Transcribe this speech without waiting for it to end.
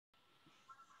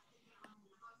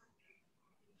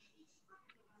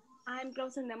I'm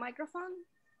closing the microphone.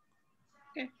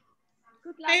 Okay.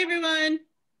 Good luck. Hey everyone,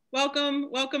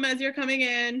 welcome as you're coming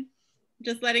in.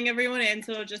 Just letting everyone in,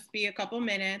 so it'll just be a couple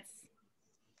minutes.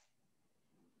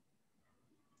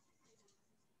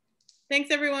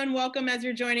 Thanks everyone, welcome as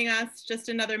you're joining us, just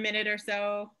another minute or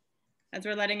so as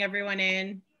we're letting everyone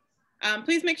in.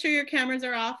 Please make sure your cameras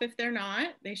are off if they're not,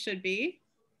 they should be.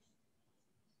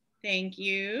 Thank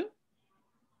you.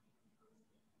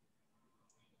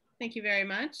 Thank you very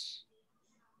much.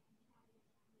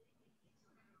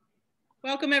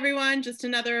 Welcome everyone, just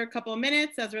another couple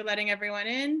minutes as we're letting everyone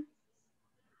in.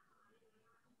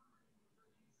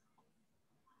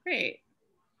 Great.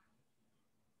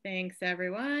 Thanks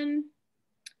everyone.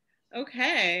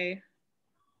 Okay.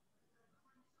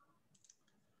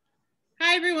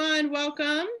 Hi everyone,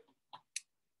 welcome.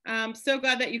 I'm so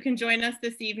glad that you can join us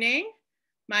this evening.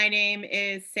 My name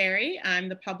is Sari. I'm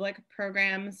the Public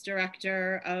Programs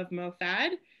Director of MOFAD,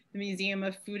 the Museum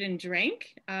of Food and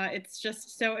Drink. It's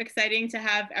just so exciting to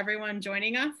have everyone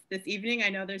joining us this evening. I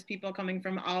know there's people coming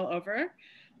from all over.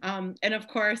 And of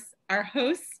course, our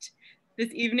host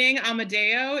this evening,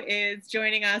 Amedeo, is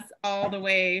joining us all the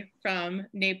way from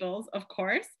Naples, of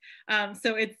course.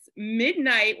 So it's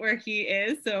midnight where he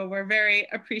is, so we're very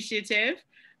appreciative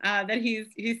that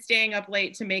he's staying up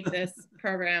late to make this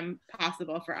program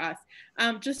possible for us.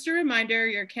 Just a reminder,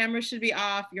 your cameras should be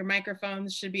off, your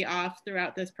microphones should be off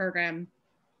throughout this program.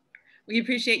 We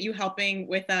appreciate you helping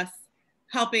with us,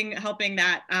 helping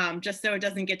that, just so it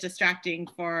doesn't get distracting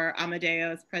for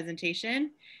Amedeo's presentation.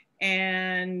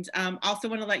 And also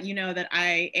want to let you know that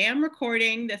I am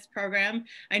recording this program.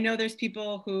 I know there's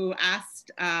people who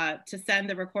asked to send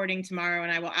the recording tomorrow,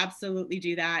 and I will absolutely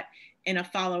do that in a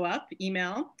follow-up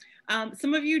email.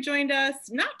 Some of you joined us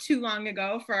not too long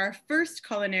ago for our first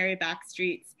Culinary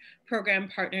Backstreets program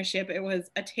partnership. It was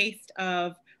a taste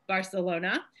of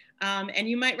Barcelona. And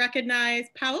you might recognize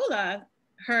Paola,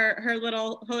 her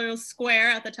little square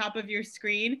at the top of your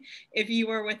screen. If you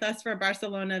were with us for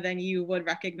Barcelona, then you would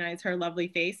recognize her lovely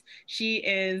face. She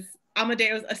is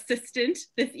Amedeo's assistant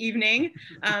this evening,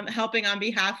 helping on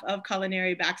behalf of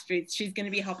Culinary Backstreets. She's going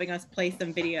to be helping us play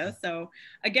some videos. So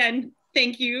again,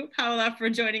 thank you, Paola, for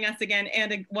joining us again,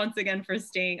 and once again for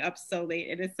staying up so late.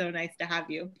 It is so nice to have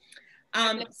you.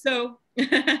 So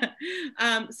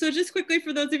just quickly,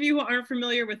 for those of you who aren't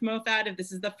familiar with MOFAD, if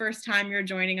this is the first time you're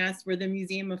joining us, we're the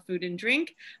Museum of Food and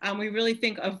Drink. We really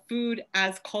think of food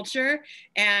as culture,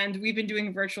 and we've been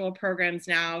doing virtual programs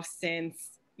now since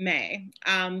May.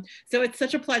 So it's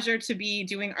such a pleasure to be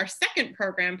doing our second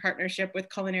program partnership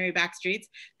with Culinary Backstreets.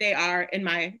 They are, in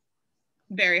my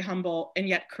very humble and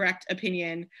yet correct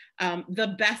opinion,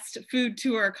 the best food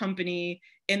tour company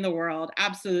in the world.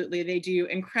 Absolutely. They do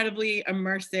incredibly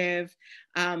immersive,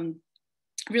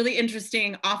 really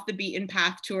interesting off the beaten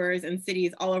path tours in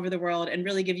cities all over the world, and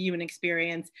really give you an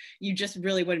experience you just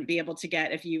really wouldn't be able to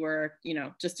get if you were,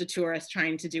 just a tourist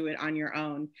trying to do it on your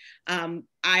own.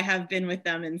 I have been with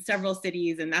them in several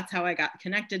cities, and that's how I got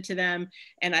connected to them.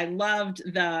 And I loved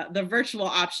the virtual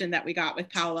option that we got with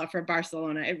Paola for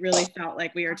Barcelona. It really felt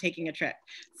like we were taking a trip.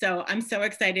 So I'm so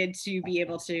excited to be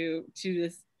able to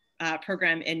this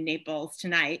program in Naples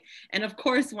tonight. And of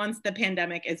course, once the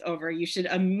pandemic is over, you should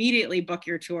immediately book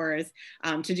your tours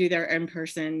to do their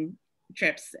in-person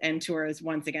trips and tours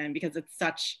once again, because it's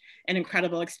such an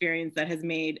incredible experience that has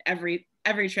made every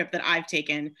trip that I've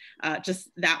taken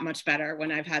just that much better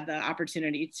when I've had the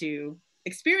opportunity to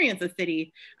experience a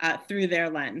city through their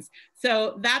lens.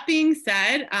 So that being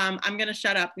said, I'm going to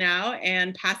shut up now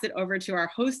and pass it over to our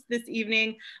host this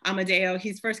evening, Amedeo.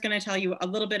 He's first going to tell you a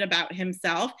little bit about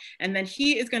himself, and then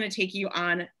he is going to take you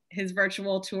on his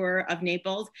virtual tour of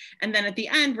Naples. And then at the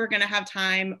end, we're going to have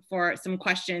time for some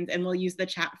questions, and we'll use the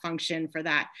chat function for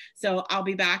that. So I'll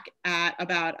be back at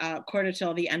about quarter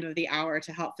till the end of the hour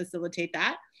to help facilitate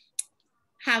that.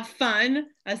 Have fun.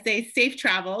 I say safe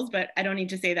travels, but I don't need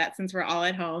to say that since we're all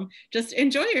at home. Just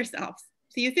enjoy yourselves.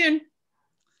 See you soon.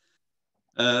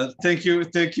 Thank you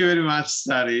very much,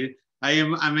 Sari. I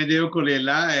am Amedeo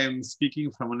Colella. I am speaking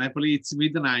from Naples. It's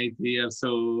midnight here,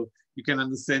 so you can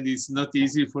understand it's not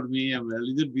easy for me. I'm a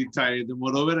little bit tired.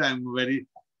 Moreover, I'm very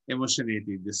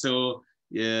emotionated. So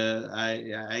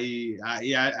I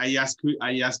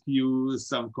ask you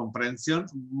some comprehension.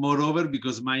 Moreover,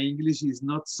 because my English is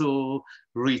not so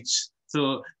rich,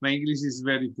 so my English is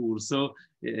very poor. So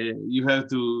you have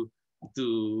to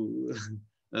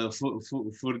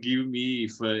forgive me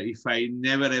if I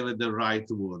never have the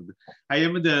right word. I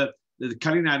am the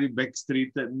Culinary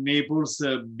Backstreet Naples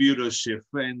bureau chef,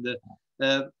 and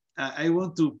I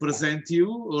want to present you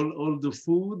all the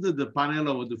food, the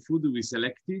panel of the food we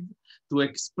selected to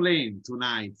explain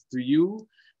tonight to you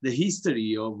the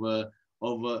history of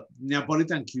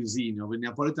Neapolitan cuisine, of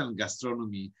Neapolitan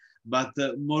gastronomy. But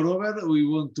moreover, we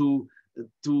want to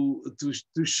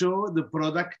show the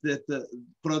product that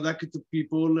product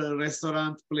people,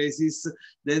 restaurant places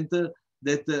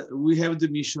that we have the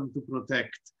mission to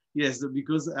protect. Yes,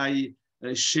 because I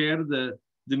share the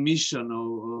mission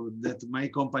that my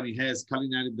company has,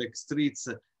 Culinary Backstreets.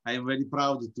 I am very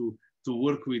proud to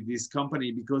work with this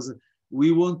company because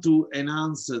we want to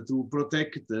enhance, to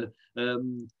protect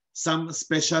some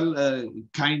special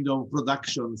kind of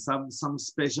production, some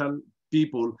special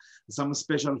people, some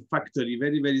special factory,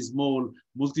 very, very small,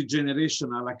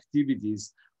 multi-generational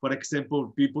activities. For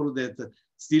example, people that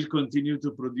still continue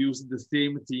to produce the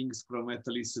same things from at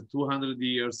least 200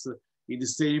 years in the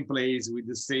same place, with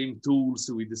the same tools,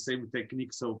 with the same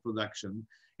techniques of production.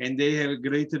 And they have a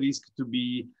great risk to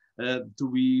be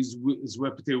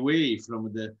swept away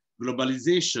from the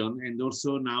globalization and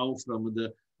also now from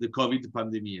the COVID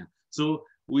pandemic. So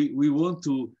we want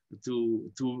to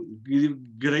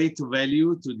give great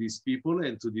value to these people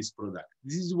and to this product.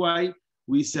 This is why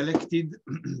we selected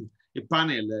a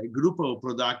panel, a group of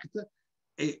products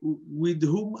with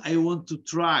whom I want to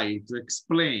try to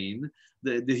explain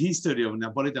the history of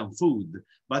Neapolitan food.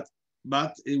 But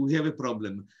we have a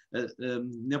problem.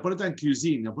 Neapolitan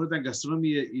cuisine, Neapolitan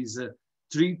gastronomy is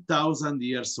 3,000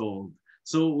 years old.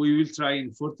 So we will try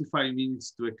in 45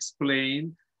 minutes to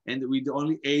explain, and with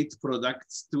only 8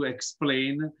 products to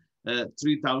explain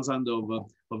 3,000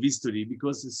 of history,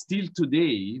 because still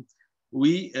today,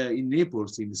 we in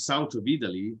Naples, in the south of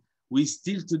Italy, we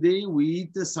still today, we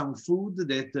eat some food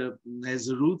that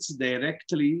has roots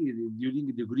directly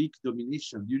during the Greek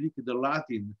domination, during the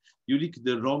Latin, during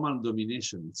the Roman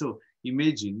domination. So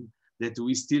imagine that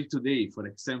we still today, for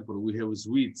example, we have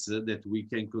sweets that we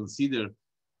can consider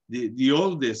the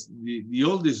oldest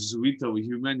sweet of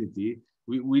humanity.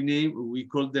 We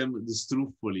call them the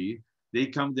struffoli. They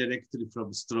come directly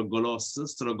from strogolos.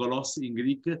 Strogolos in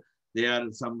Greek, they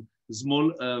are some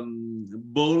small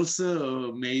balls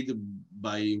made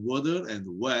by water and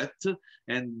wet,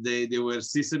 and they were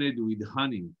seasoned with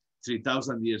honey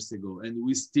 3,000 years ago, and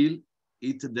we still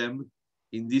eat them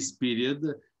in this period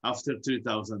after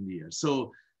 3,000 years.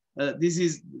 So this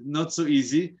is not so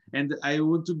easy, and I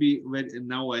want to be,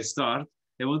 now I start,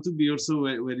 I want to be also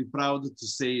very proud to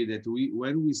say that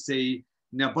when we say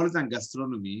Neapolitan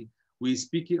gastronomy, we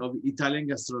speak of Italian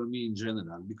gastronomy in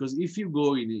general, because if you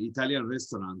go in an Italian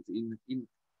restaurant in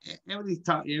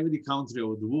every country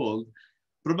of the world,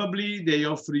 probably they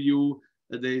offer you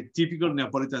the typical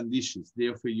Neapolitan dishes. They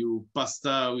offer you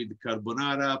pasta with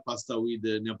carbonara, pasta with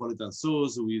Neapolitan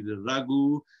sauce, with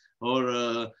ragu,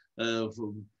 or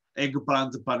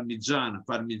eggplant parmigiana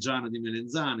di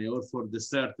melenzane, or for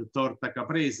dessert, torta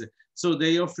caprese. So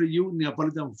they offer you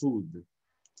Neapolitan food.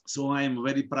 So I am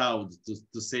very proud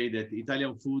to say that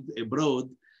Italian food abroad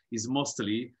is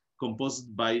mostly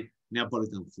composed by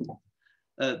Neapolitan food.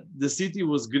 The city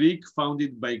was Greek,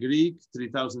 founded by Greek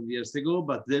 3,000 years ago,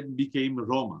 but then became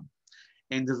Roman.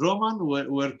 And the Romans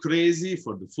were crazy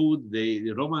for the food.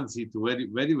 The Romans eat very,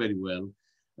 very, very well.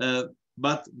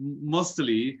 But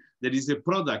mostly there is a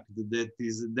product that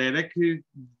is directly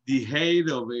the head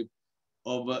of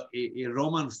a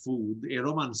Roman food, a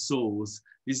Roman sauce.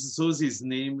 This sauce is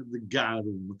named the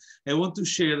garum. I want to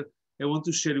share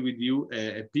with you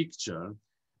a picture.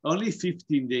 Only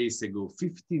 15 days ago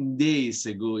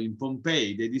in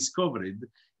Pompeii, they discovered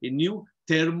a new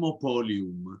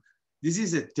thermopolium. This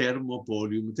is a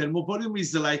thermopolium. Thermopolium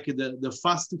is like the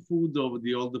fast food of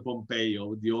the old Pompeii,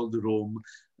 of the old Rome.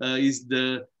 Is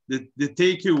the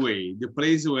takeaway, the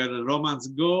place where Romans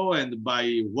go and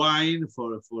buy wine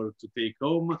to take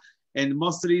home. And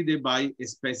mostly they buy a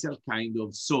special kind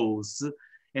of sauce.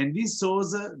 And this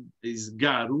sauce is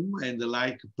garum, and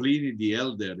like Pliny the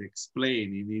Elder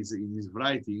explained in his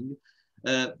writing,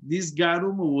 this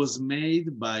garum was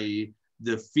made by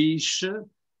the fish,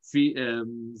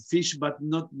 but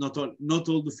not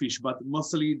all the fish, but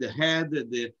mostly the head,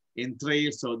 the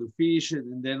entrails of the fish,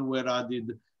 and then were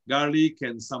added garlic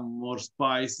and some more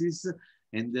spices.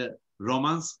 And the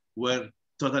Romans were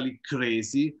totally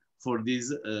crazy for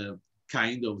this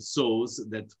kind of sauce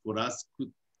that for us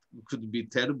could be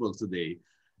terrible today.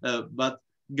 But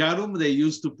garum, they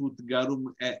used to put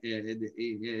garum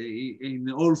in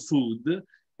all food,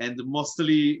 and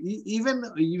mostly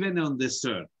even on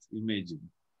dessert, imagine.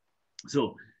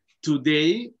 So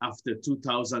today, after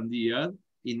 2,000 years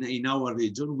in our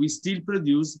region, we still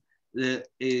produce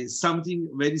something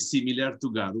very similar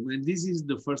to garum. And this is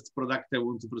the first product I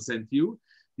want to present you.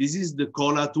 This is the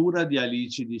colatura di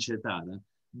alici di cetara,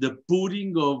 the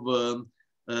pudding of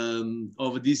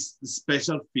this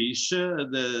special fish,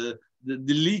 the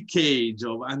leakage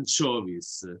of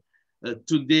anchovies.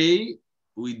 Today,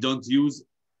 we don't use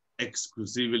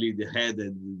exclusively the head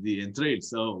and the entrails,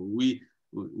 so we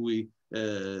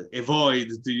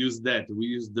avoid to use that. We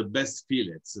use the best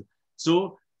fillets.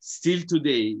 So still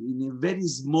today, in a very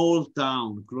small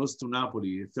town close to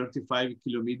Napoli, 35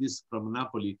 kilometers from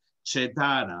Napoli,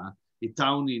 Cetara, a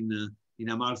town in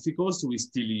Amalfi Coast, we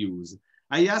still use.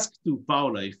 I asked to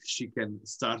Paola if she can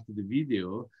start the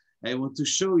video. I want to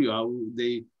show you how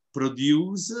they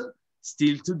produce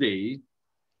still today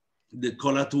the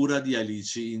colatura di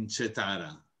alici in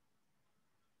Cetara.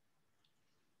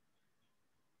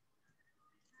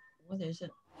 What is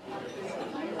it?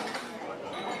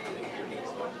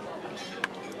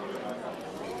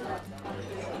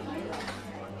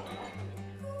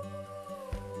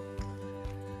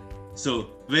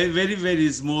 So very, very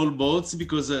small boats,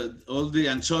 because all the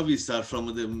anchovies are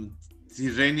from the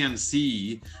Tyrrhenian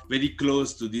Sea, very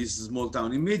close to this small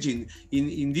town. Imagine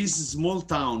in this small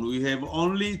town, we have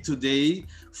only today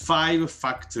 5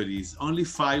 factories, only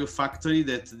 5 factories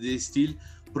that they still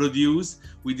produce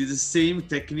with the same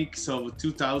techniques of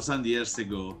 2000 years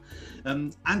ago.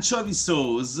 Anchovy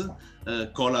sauce,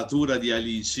 colatura di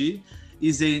alici,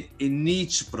 is a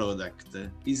niche product.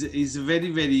 Is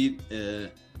very, very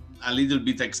a little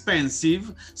bit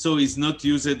expensive, so it's not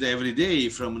used every day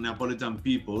from Neapolitan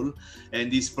people,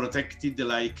 and is protected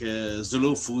like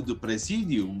slow food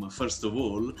presidium, first of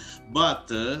all. But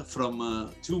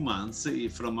from 2 months,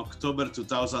 from October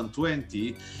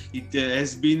 2020, it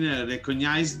has been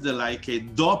recognized like a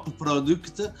DOP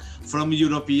product from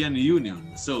European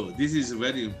Union. So this is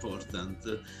very important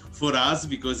for us,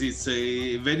 because it's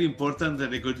a very important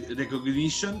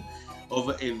recognition of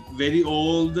a very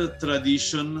old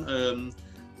tradition,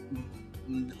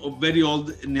 of very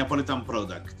old Neapolitan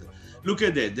product. Look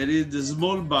at that, there is the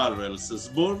small barrels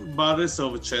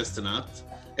of chestnut,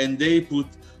 and they put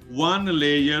 1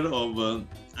 layer of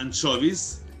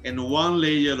anchovies and 1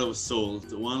 layer of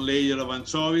salt, 1 layer of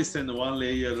anchovies and 1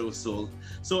 layer of salt.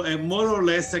 So more or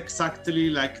less exactly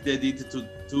like they did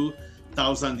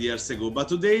 2000 years ago. But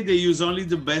today they use only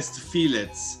the best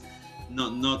fillets,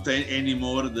 not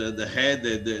anymore the head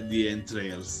and the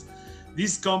entrails.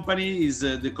 This company is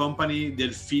the company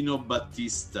Delfino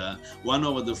Battista, one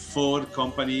of the 4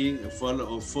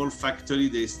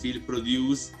 factories they still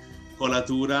produce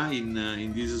colatura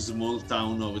in this small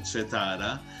town of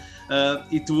Cetara.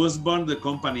 It was born, the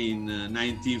company, in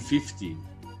 1950.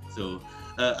 So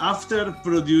after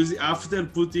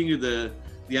putting the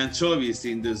anchovies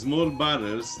in the small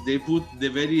barrels, they put the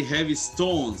very heavy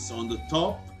stones on the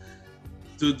top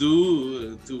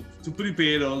to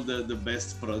prepare all the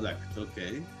best product.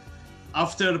 Okay.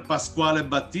 After Pasquale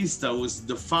Battista was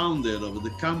the founder of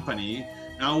the company,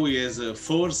 now he has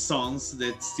 4 sons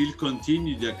that still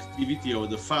continue the activity of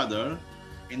the father,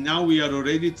 and now we are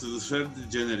already to the 3rd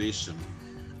generation.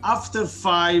 After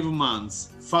 5 months,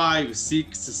 5,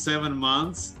 6, 7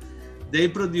 months, they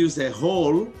produce a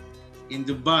hole in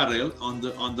the barrel on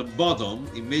the bottom.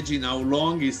 Imagine how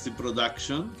long is the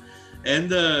production.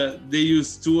 And they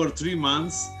use 2 or 3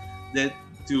 months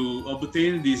to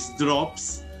obtain these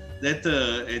drops. That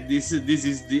this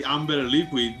is the amber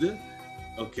liquid.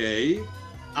 Okay.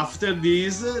 After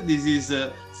this is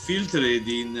filtered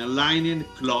in linen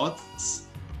cloths,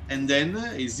 and then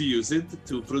is used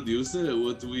to produce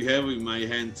what we have in my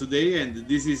hand today. And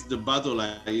this is the bottle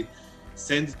I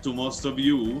sent to most of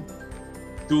you.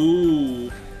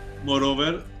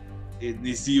 Moreover, it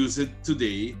is used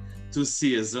today to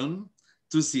season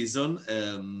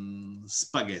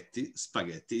spaghetti.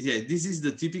 Yeah, this is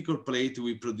the typical plate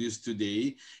we produce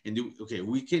today. And okay,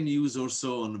 we can use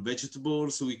also on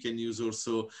vegetables, we can use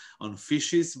also on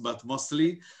fishes, but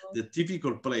mostly the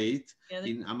typical plate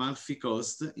in Amalfi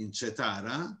Coast, in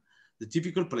Cetara, the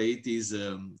typical plate is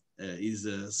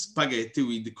spaghetti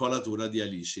with colatura di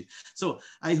alici. So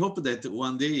I hope that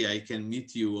one day I can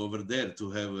meet you over there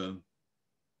to have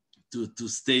to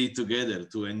stay together,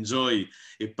 to enjoy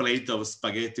a plate of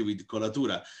spaghetti with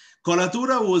colatura.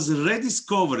 Colatura was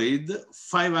rediscovered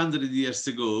 500 years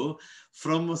ago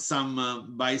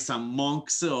by some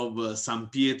monks of San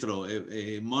Pietro,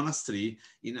 a monastery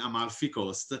in Amalfi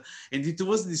Coast. And it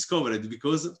was discovered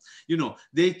because, you know,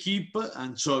 they keep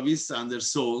anchovies under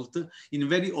salt in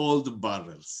very old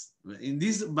barrels.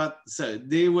 But so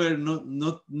they were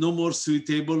no more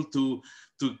suitable to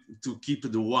to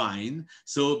keep the wine.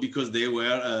 So because they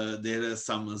were there are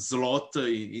some slot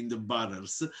in the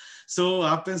barrels. So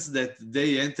happens that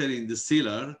they enter in the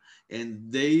cellar,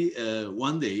 and they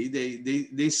one day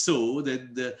they saw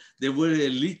that there were a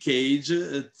leakage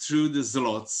through the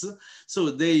slots. So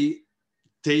they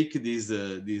take this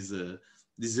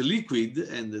liquid,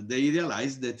 and they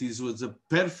realized that this was a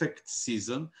perfect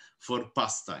season for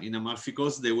pasta. In Amalfi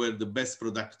Coast, they were the best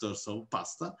producers of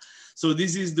pasta. So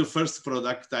this is the first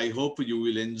product I hope you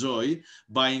will enjoy,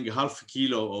 buying half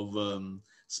kilo of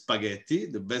spaghetti,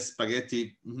 the best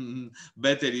spaghetti,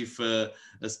 better if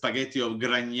spaghetti of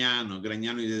Gragnano.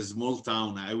 Gragnano is a small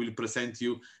town. I will present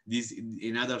you this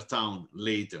in another town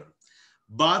later.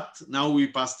 But now we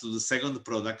pass to the second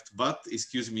product, but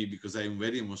excuse me, because I am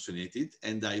very emotionated,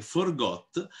 and I forgot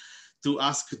to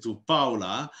ask to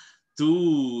Paola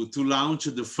to launch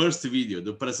the first video,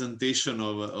 the presentation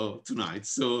of tonight.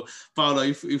 So Paola,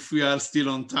 if we are still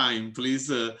on time,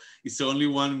 please, it's only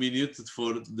 1 minute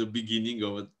for the beginning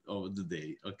of the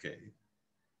day, okay.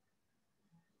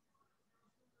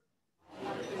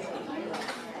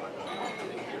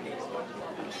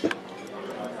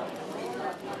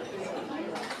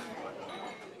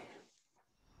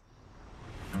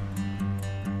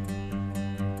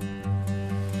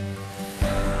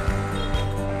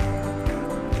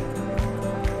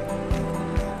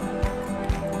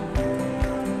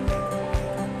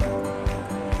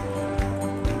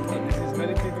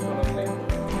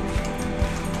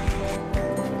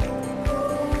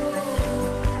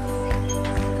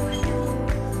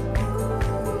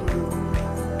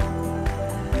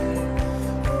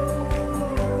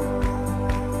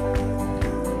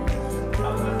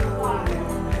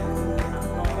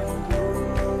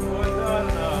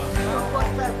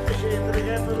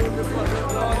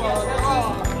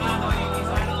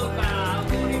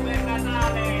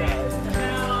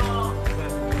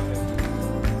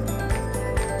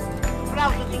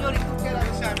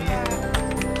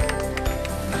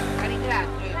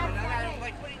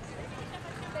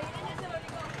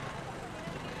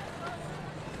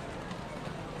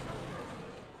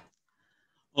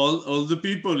 All the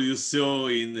people you saw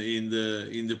in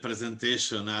the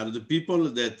presentation are the people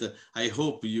that I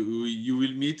hope you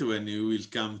will meet when you will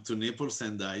come to Naples,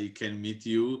 and I can meet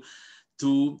you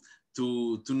to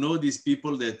know these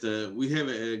people that we have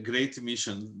a great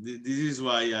mission. This is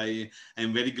why I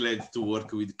am very glad to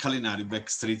work with Culinary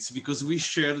Backstreets, because we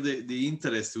share the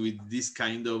interest with this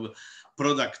kind of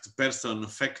product, person,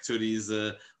 factories,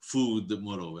 food,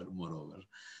 moreover.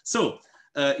 So,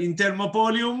 in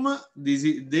Thermopolium,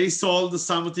 they sold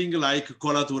something like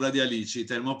colatura di alici.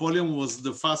 Thermopolium was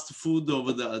the fast food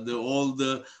of the old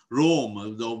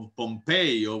Rome, of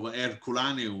Pompeii, of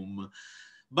Herculaneum.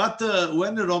 But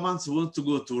when the Romans want to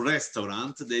go to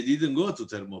restaurant, they didn't go to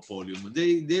Thermopolium.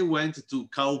 They went to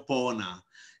Caupona.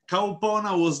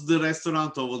 Caupona was the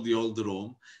restaurant of the old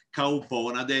Rome.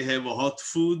 Caupona, they have hot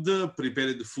food,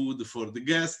 prepared food for the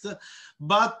guest,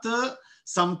 but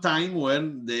sometime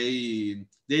when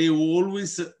they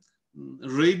always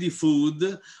ready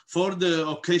food for the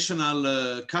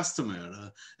occasional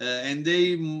customer, and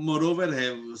they moreover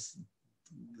have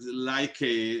like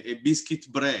a biscuit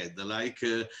bread, like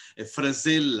a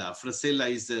fresella. Fresella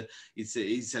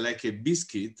is like a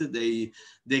biscuit. They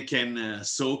can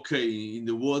soak in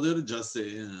the water just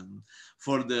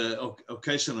for the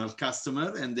occasional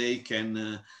customer, and they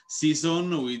can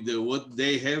season with what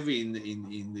they have in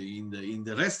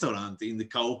the restaurant, in the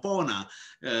Caupona,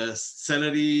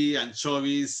 celery,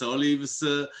 anchovies, olives.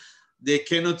 They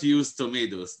cannot use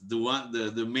tomatoes,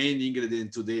 the main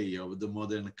ingredient today of the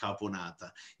modern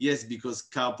caponata. Yes, because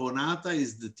caponata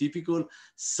is the typical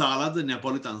salad,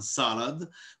 Neapolitan salad,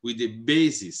 with the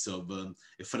basis of a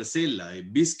fresella, a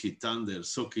biscuit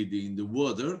soaked in the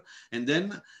water, and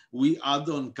then we add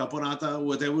on caponata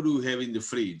whatever we have in the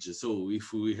fridge. So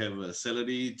if we have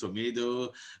celery,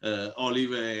 tomato,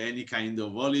 olive, any kind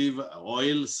of olive,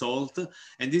 oil, salt,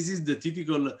 and this is the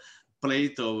typical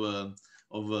plate of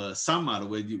summer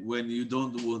when you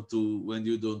don't want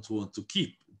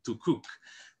to cook,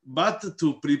 but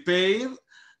to prepare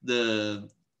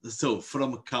so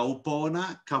from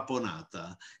Caupona,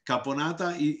 caponata.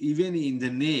 Caponata, even in the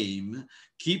name,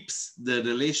 keeps the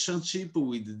relationship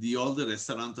with the old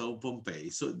restaurant of Pompeii.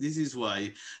 So this is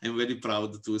why I'm very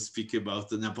proud to speak about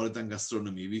the Neapolitan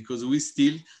gastronomy, because we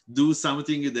still do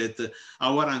something that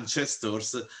our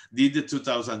ancestors did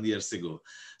 2,000 years ago.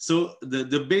 So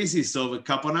the basis of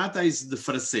caponata is the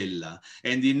fresella.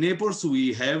 And in Naples,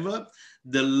 we have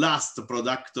the last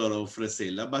productor of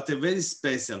Fresella, but a very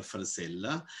special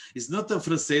Fresella. It's not a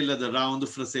Fresella, the round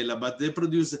Fresella, but they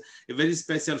produce a very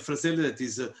special Fresella that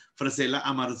is Fresella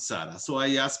Amaruzzara. So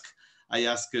I ask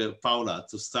Paola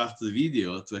to start the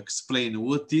video to explain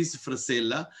what is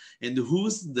Fresella and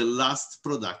who's the last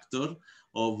productor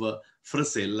of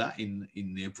Fresella in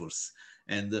Naples.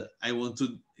 And I want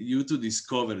you to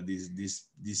discover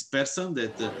this person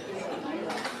that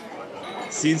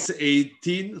since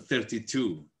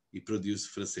 1832 he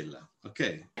produced Fresella.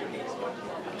 Okay.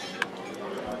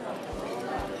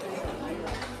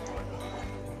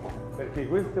 Perché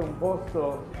questo è un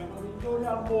posto.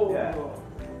 Yeah.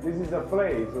 This is a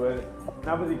place where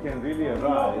nobody can really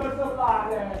arrive.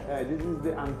 This is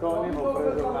the Antonio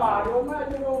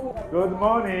Presolare. Good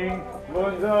morning.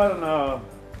 Buongiorno.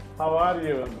 How are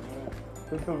you?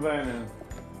 Tutto bene.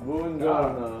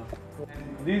 Buongiorno.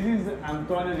 This is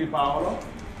Antonio Di Paolo.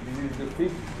 This is the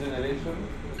 5th generation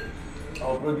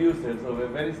of producers of a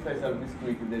very special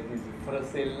biscuit that is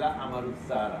Fresella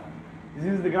Amaruzzara. This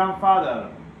is the grandfather,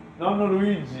 Nonno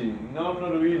Luigi,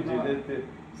 that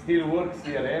still works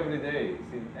here every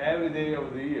day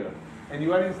of the year. And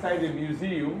you are inside the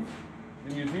museum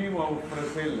of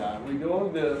Fresella, with all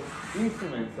the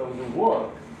instruments of the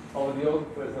work of the old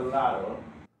Fresellaro.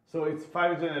 So it's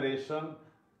 5 generations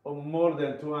of more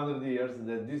than 200 years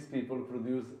that these people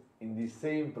produce in the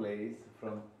same place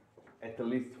from at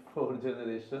least 4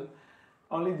 generations,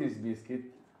 only this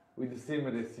biscuit with the same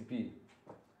recipe.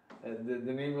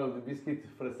 The name of the biscuit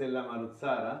Fresella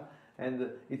Maruzzara,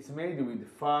 and it's made with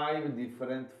 5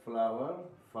 different flour,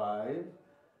 5.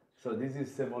 So this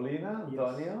is semolina,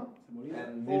 Antonio, yes.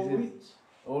 And this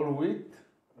all wheat.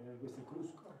 Questo è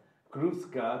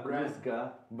Crusca,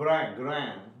 bran.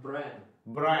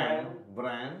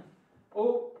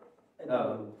 O e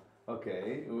double.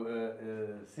 Okay,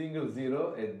 single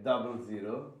 0 and double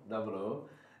 0, double O.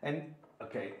 And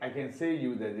okay, I can say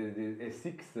you that it is a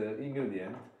 6th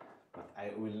ingredient, but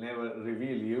I will never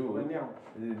reveal you.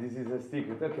 This is a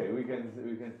secret. Okay, we can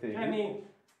take it.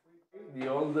 The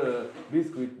old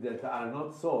biscuits that are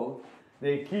not sold,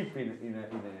 they keep in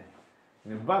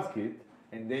a basket,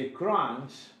 and they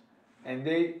crunch, and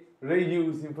they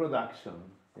reuse in production.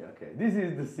 Yeah, okay, this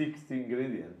is the 6th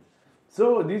ingredient.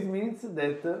 So this means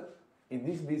that in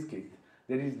this biscuit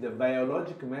there is the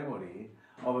biologic memory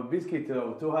of a biscuit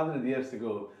of 200 years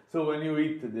ago. So when you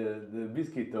eat the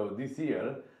biscuit of this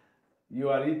year, you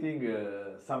are eating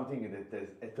something that has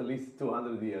at least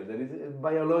 200 years. There is a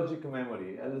biologic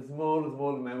memory, a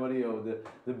small memory of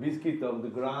the biscuit of the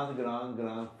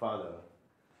grandfather.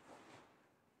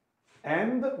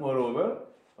 And moreover,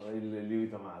 il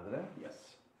lievito madre.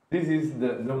 Yes. This is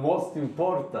the most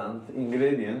important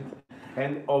ingredient,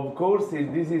 and of course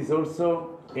this is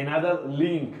also another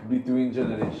link between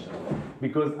generations,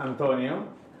 because Antonio,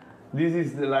 this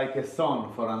is like a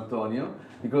son for Antonio,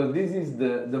 because this is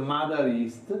the mother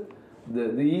yeast,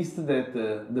 the yeast that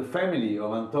the family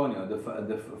of Antonio,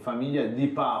 the Famiglia Di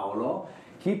Paolo,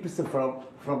 keeps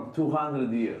from 200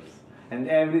 years. And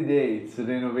every day it's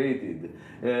renovated.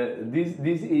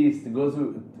 This yeast goes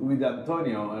with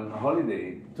Antonio on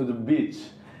holiday to the beach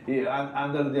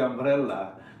under the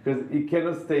umbrella, because he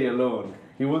cannot stay alone.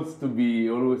 He wants to be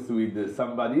always with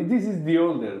somebody. This is the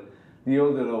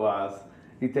older of us.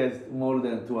 It has more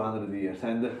than 200 years,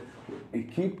 and he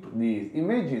keep this.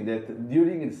 Imagine that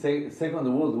during the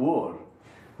Second World War,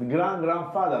 the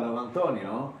grandfather of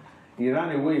Antonio, he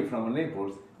ran away from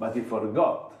Naples, but he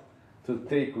forgot to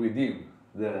take with him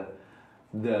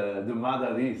the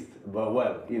mother yeast. But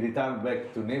well, he returned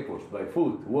back to Naples by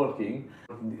foot, walking,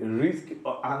 risk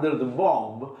under the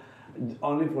bomb,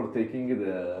 only for taking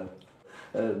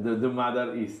the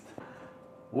mother yeast.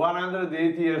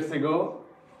 180 years ago,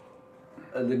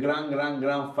 the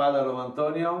grandfather of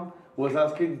Antonio was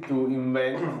asked to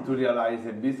invent, to realize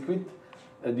a biscuit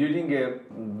during a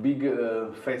big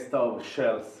festa of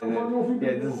shells.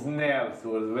 Yeah, the snails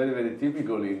was very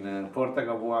typical in Porta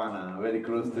Capuana, very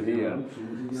close to here.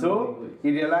 So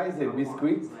he realized a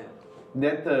biscuit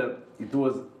that it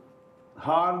was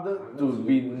hard to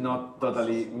be not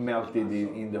totally melted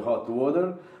in the hot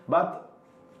water, but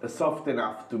soft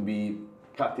enough to be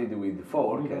cut it with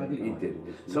fork and eat it.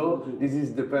 So this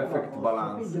is the perfect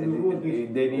balance, and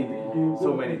they need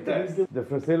so many tests. The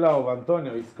Fresella of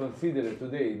Antonio is considered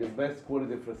today the best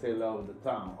quality Fresella of the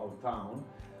town.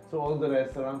 So all the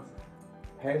restaurants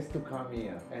has to come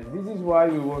here, and this is why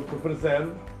we want to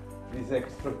preserve this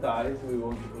expertise. We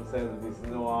want to preserve this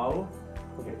know-how.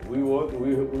 Okay, we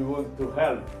want to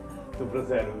help to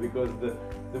preserve, because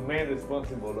the main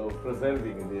responsible of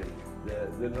preserving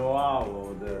the know-how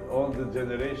of all the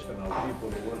generation of people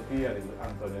who work here is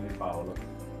Antonio Di Paolo.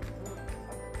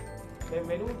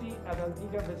 Benvenuti ad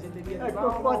Antica Facelleria di Ecco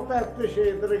Paolo. qua tante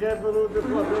cenere che è venuto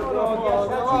proprio Buongiorno, da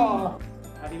gli poco. assaggi.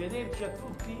 Arrivederci a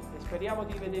tutti e speriamo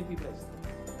di vedervi presto.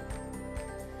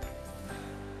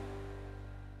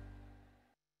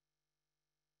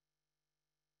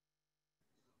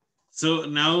 So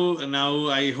now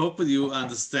I hope you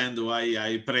understand why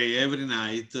I pray every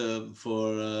night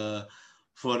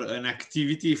for an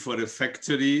activity, for a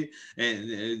factory, and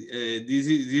this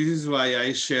is why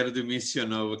I share the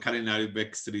mission of Culinary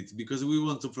Backstreets, because we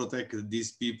want to protect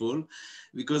these people,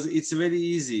 because it's very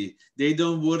easy. They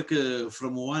don't work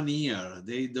from 1 year.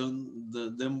 They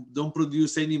don't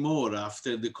produce anymore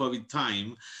after the COVID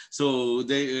time. So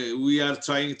we are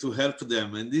trying to help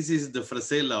them. And this is the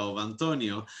Frasella of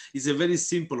Antonio. It's a very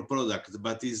simple product,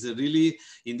 but it's really,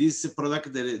 in this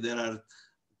product, there are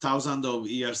thousands of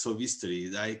years of history.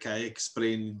 Like I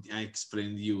explained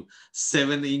you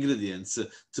 7 ingredients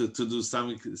to do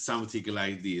something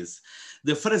like this.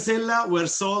 The Frasella were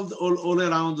sold all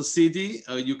around the city.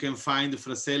 You can find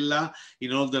Frasella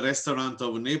in all the restaurants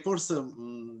of Naples.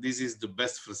 This is the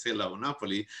best Frasella of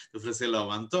Napoli, the Frasella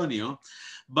of Antonio.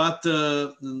 But,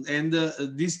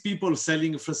 these people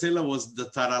selling Frasella was the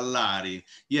Tarallari.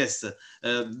 Yes,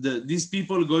 these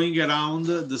people going around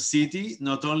the city,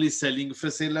 not only selling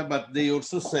Frasella, but they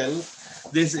also sell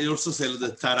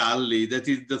the Taralli. That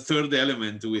is the third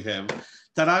element we have.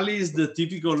 Taralli is the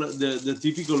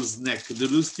typical snack, the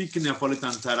rustic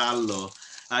Neapolitan tarallo.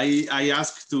 I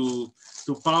asked to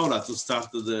Paola to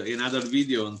start another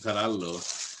video on tarallo.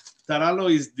 Tarallo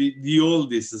is the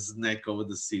oldest snack of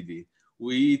the city.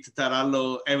 We eat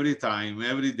tarallo every time,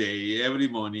 every day, every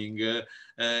morning.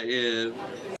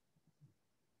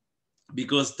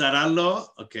 Because tarallo,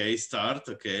 okay, start,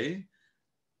 okay.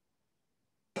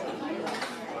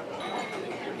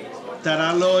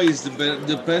 Tarallo is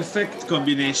the perfect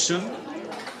combination.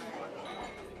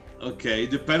 Okay,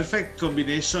 the perfect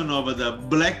combination of the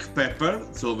black pepper,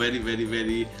 so very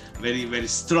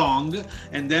strong,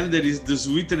 and then there is the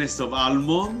sweetness of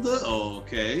almond,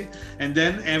 okay, and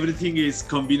then everything is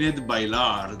combined by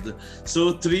lard.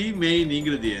 So 3 main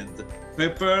ingredients: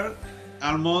 pepper,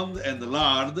 almond, and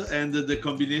lard, and the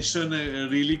combination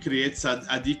really creates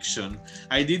addiction.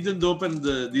 I didn't open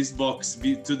this box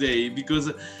today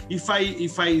because if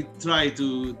I try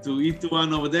to eat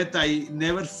one of that, I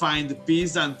never find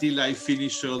peace until I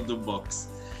finish all the box.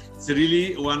 It's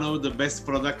really one of the best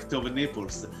products of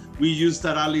Naples. We use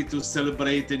taralli to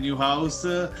celebrate a new house.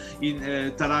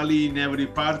 Taralli in every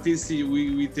party.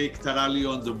 We take taralli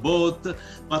on the boat,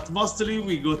 but mostly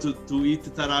we go to eat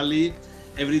taralli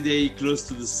every day close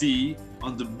to the sea,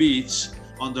 on the beach,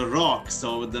 on the rocks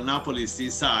of the Napoli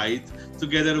seaside,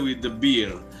 together with the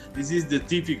beer. This is the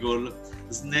typical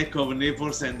snack of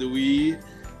Naples, and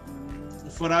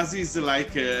for us, it's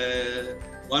like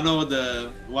one of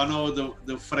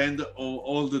the friend of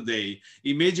all the day.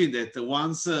 Imagine that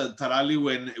once taralli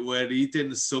were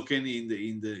eaten soaking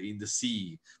in the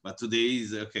sea, but today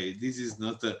is okay. This is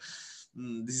not.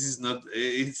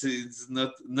 It's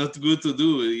not good to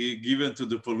do, given to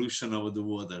the pollution of the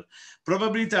water.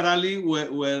 Probably taralli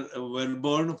were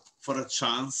born for a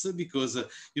chance, because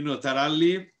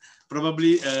taralli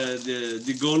probably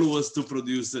the goal was to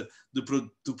produce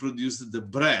the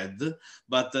bread,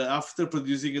 but after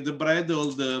producing the bread,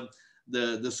 all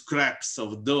the scraps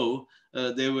of dough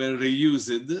they were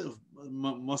reused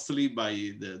mostly by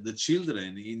the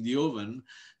children in the oven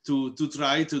to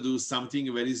try to do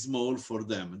something very small for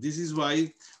them. This is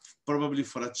why, probably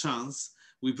for a chance,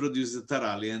 we produce the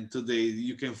taralli, and today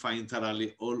you can find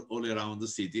taralli all around the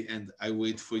city, and I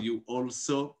wait for you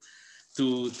also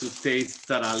to taste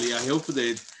taralli. I hope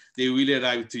that they will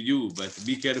arrive to you, but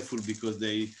be careful, because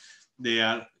they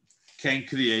can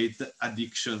create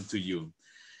addiction to you.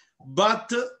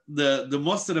 But the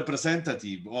most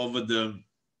representative of the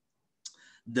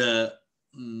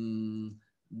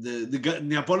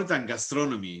Neapolitan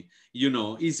gastronomy,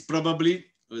 is probably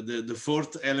the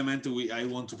fourth element I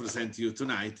want to present to you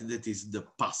tonight. That is the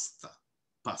pasta,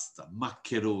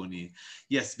 macaroni.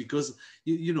 Yes, because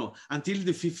until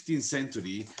the 15th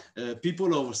century,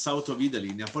 people of south of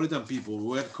Italy, Neapolitan people,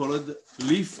 were called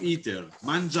leaf eater,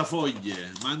 mangiafoglie.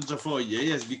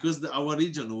 Yes, because our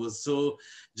region was so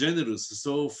generous,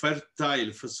 so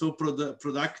fertile, so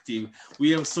productive.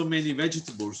 We have so many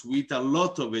vegetables. We eat a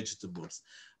lot of vegetables.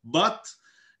 But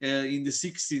in the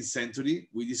 16th century,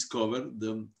 we discovered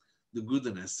the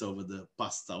goodness of the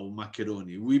pasta or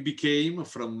macaroni. We became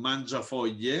from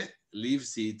mangiafoglie,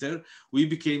 leaves eater, we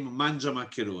became mangia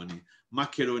maccheroni,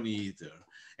 macaroni eater.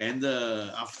 And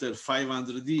after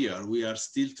 500 years, we are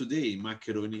still today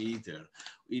macaroni eater.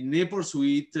 In Naples, we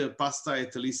eat pasta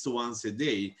at least once a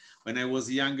day. When I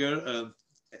was younger,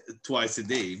 twice a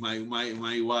day.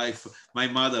 My wife, my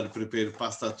mother prepared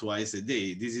pasta twice a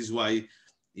day. This is why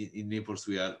in Naples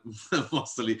we are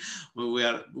mostly, we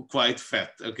are quite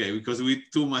fat, okay, because we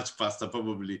eat too much pasta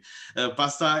probably.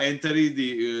 Pasta entered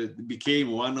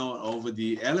became one of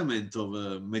the elements of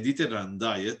a Mediterranean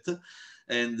diet.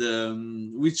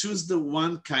 And we choose the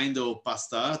one kind of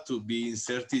pasta to be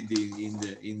inserted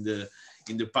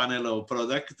in the panel of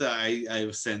product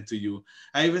I've sent to you.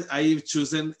 I've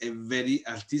chosen a very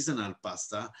artisanal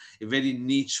pasta, a very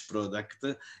niche product,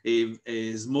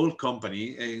 a small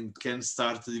company, and can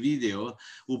start the video,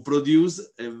 who produce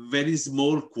a very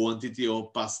small quantity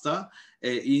of pasta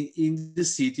in the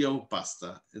city of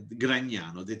pasta,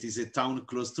 Gragnano, that is a town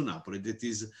close to Napoli, that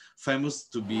is famous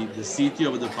to be the city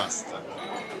of the pasta.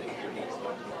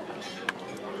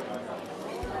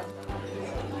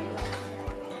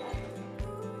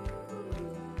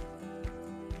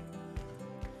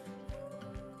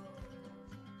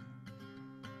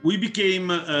 We became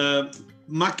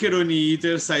macaroni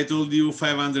eaters, I told you,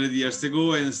 500 years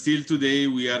ago, and still today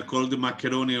we are called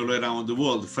macaroni all around the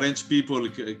world. French people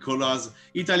call us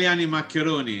Italiani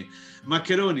macaroni.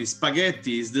 Macaroni,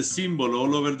 spaghetti is the symbol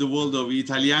all over the world of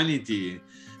Italianity.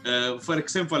 For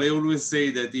example, I always say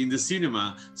that in the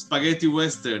cinema, spaghetti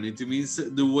Western, it means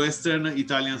the Western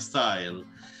Italian style.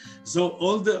 So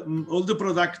all the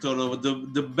products of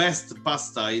the best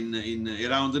pasta in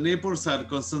around Naples are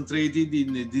concentrated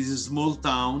in this small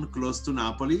town close to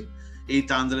Napoli,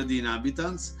 800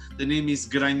 inhabitants. The name is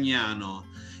Gragnano.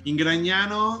 In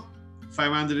Gragnano,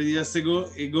 500 years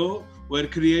ago were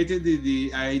created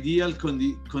the ideal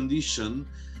condition,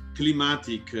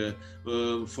 climatic,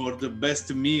 for the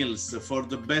best meals, for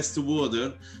the best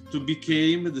water, to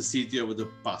become the city of the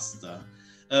pasta.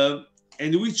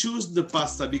 And we choose the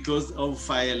pasta because of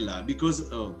Faella, because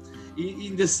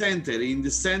in the central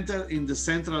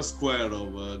square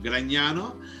of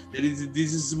Gragnano, there is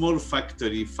this small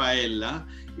factory, Faella.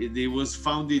 It was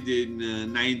founded in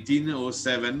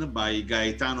 1907 by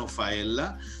Gaetano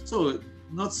Faella. So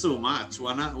not so much,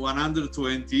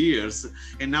 120 years.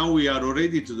 And now we are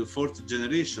already to the fourth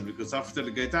generation, because after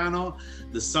Gaetano,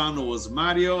 the son was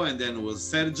Mario, and then was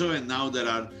Sergio, and now there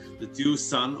are the two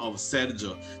sons of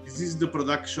Sergio. This is the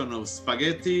production of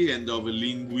spaghetti and of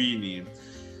linguini.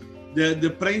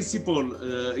 The principle,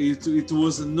 it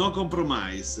was no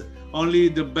compromise. Only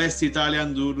the best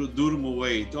Italian durum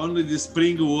weight, only the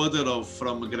spring water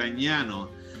from Gragnano,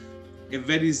 a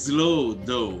very slow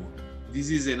dough. This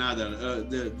is another,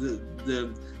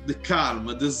 the calm,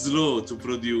 the slow to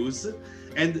produce.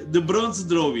 And the bronze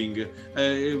drawing,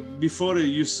 before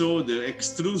you saw the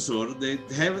extrusor, that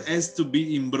has to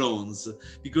be in bronze,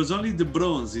 because only the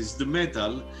bronze is the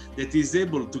metal that is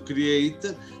able to create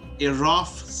a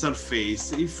rough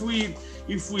surface. If we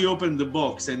open the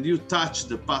box and you touch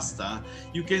the pasta,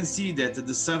 you can see that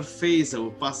the surface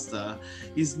of pasta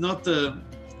is not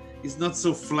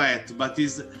so flat, but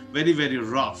is very, very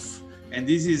rough. And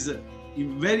this is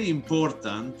very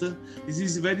important. This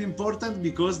is very important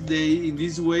because in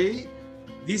this way,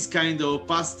 this kind of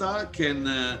pasta can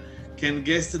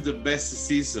get the best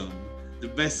season,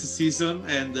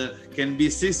 and can be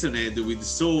seasoned with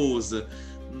sauce, with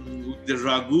the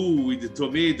ragu, with the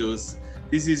tomatoes.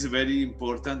 This is very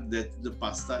important, that the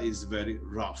pasta is very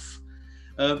rough.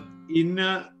 In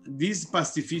this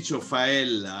pastificio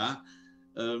Faella,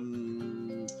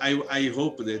 I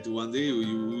hope that one day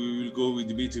you will go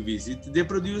with me to visit. They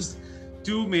produce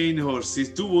two main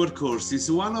horses, two workhorses.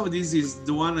 One of these is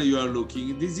the one you are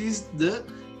looking. This is the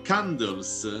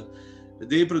candles.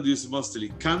 They produce mostly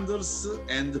candles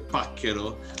and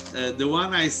pacchero. The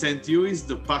one I sent you is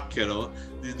the pacchero.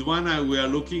 The one we are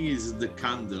looking is the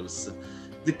candles.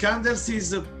 The candles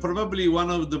is probably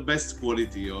one of the best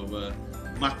quality of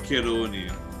macaroni.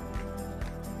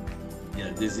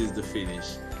 Yeah, this is the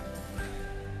finish.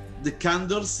 The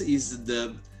candles is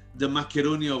the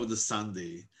macaroni of the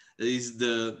Sunday. It is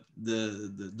the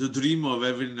dream of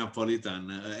every Neapolitan.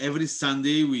 Every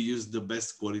Sunday we use the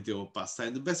best quality of pasta,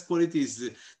 and the best quality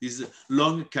is this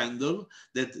long candle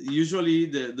that usually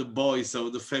the boys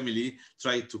of the family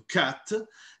try to cut,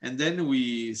 and then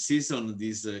we season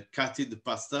this cutted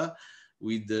pasta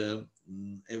with a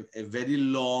very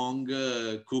long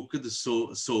cooked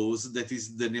sauce that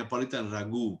is the Neapolitan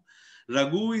ragu.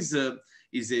 Ragu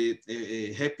is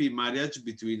a happy marriage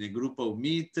between a group of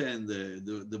meat and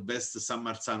the best San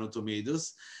Marzano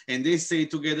tomatoes. And they stay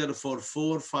together for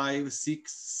 4, 5,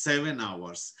 6, 7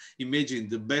 hours. Imagine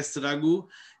the best ragu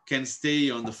can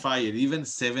stay on the fire even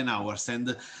 7 hours,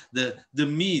 and the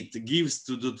meat gives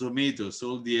to the tomatoes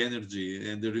all the energy,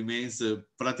 and it remains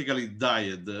practically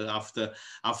died after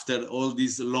all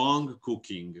this long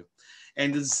cooking.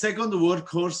 And the second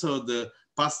workhorse of the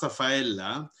pasta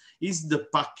faella is the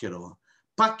pacchero.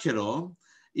 Pacchero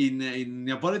in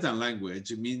Neapolitan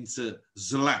language means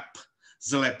slap,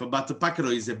 but the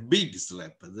pacchero is a big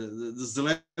slap. The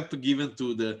slap given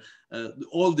to the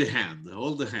all the hand.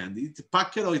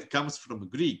 Pacchero, it comes from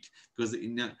Greek, because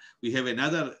we have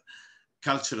another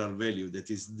cultural value that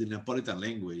is the Neapolitan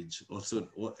language, also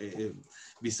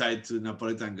besides the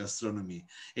Neapolitan gastronomy.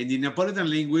 And in Neapolitan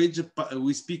language,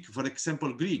 we speak, for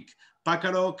example, Greek.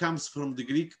 Pacchero comes from the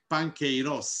Greek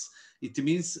pankeiros. It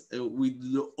means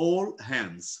with all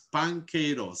hands,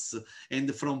 pankeiros.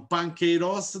 And from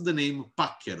pankeiros, the name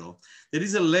pacchero. There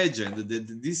is a legend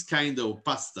that this kind of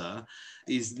pasta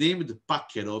is named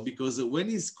pacchero because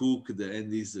when it's cooked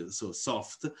and is so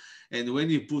soft, and when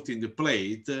you put in the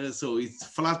plate, so it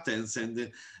flattens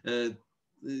and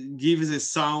gives a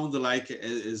sound like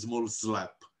a small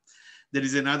slap. There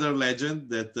is another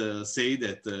legend that say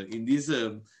that in this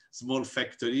small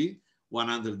factory,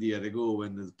 100 years ago,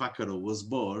 when the pacchero was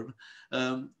born,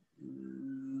 the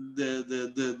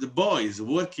boys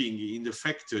working in the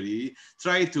factory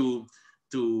try to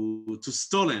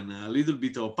stolen a little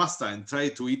bit of pasta and try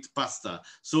to eat pasta.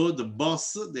 So the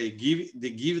boss, they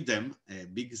give them a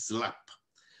big slap.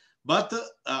 But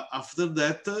after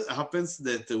that happens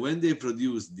that when they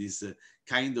produce this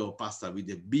kind of pasta with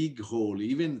a big hole,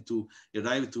 even to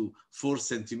arrive to 4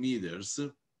 centimeters,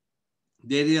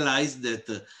 they realized that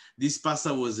this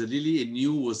pasta was really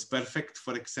was perfect,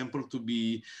 for example, to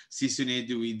be seasoned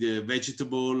with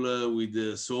vegetable,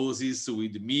 with sauces,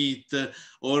 with meat,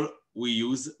 or we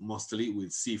use mostly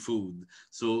with seafood.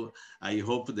 So I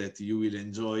hope that you will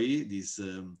enjoy this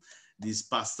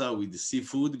pasta with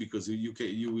seafood, because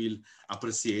you will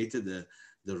appreciate the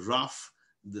rough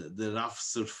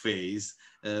surface.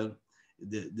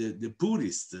 The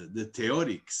purist, the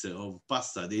theorics of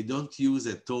pasta, they don't use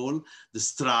at all the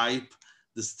stripe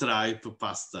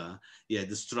pasta,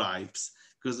 the stripes,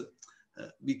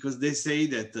 because they say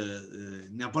that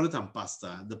Neapolitan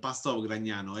pasta, the pasta of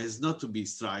Gragnano, has not to be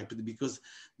striped because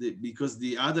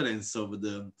the adherence of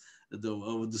the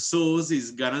sauce is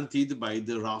guaranteed by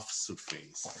the rough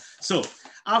surface. So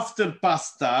after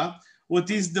pasta, what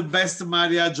is the best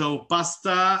marriage of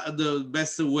pasta? The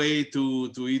best way to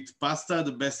eat pasta,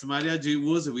 the best marriage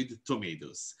was with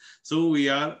tomatoes. So we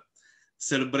are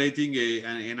celebrating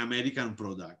an American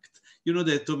product. You know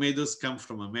that tomatoes come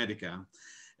from America.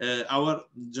 The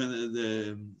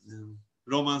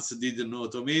Romans didn't know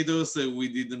tomatoes. We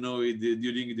didn't know it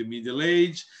during the Middle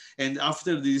Age. And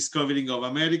after the discovering of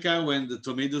America, when the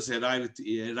tomatoes arrived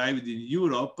in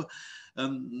Europe,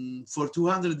 for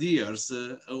 200 years,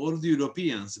 all the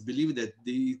Europeans believed that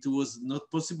it was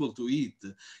not possible to eat.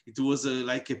 It was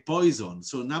like a poison.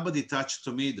 So nobody touched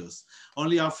tomatoes.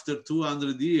 Only after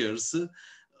 200 years,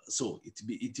 so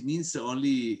it means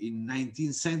only in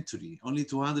 19th century, only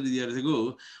 200 years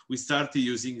ago, we started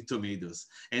using tomatoes.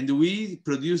 And we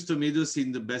produce tomatoes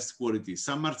in the best quality,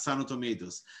 San Marzano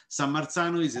tomatoes. San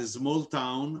Marzano is a small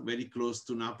town very close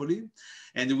to Napoli.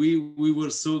 And we were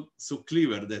so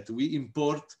clever that we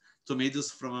import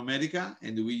tomatoes from America,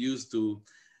 and we used to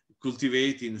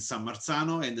cultivate in San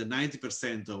Marzano, and the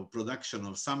 90% of production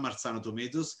of San Marzano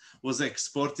tomatoes was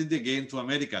exported again to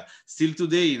America. Still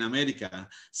today in America,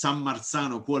 San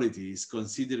Marzano quality is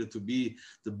considered to be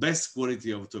the best quality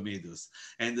of tomatoes.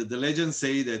 And the legends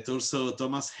say that also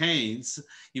Thomas Heinz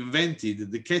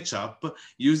invented the ketchup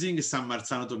using San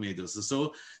Marzano tomatoes.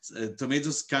 So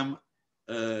tomatoes come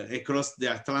across the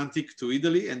Atlantic to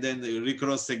Italy, and then they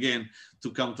recross again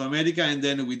to come to America, and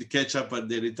then with ketchup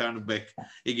they return back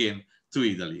again to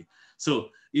Italy.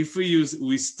 So if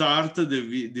we start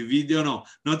the video, no,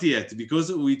 not yet,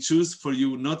 because we choose for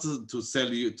you not to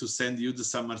send you the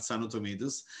San Marzano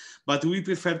tomatoes, but we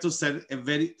prefer to sell a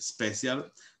very special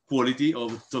quality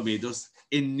of tomatoes,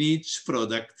 a niche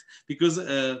product, because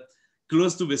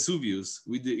close to Vesuvius,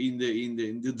 in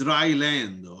the dry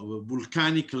land, of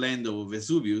volcanic land of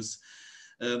Vesuvius,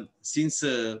 since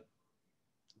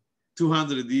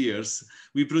 200 years,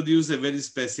 we produce a very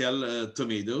special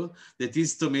tomato that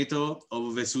is tomato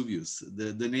of Vesuvius.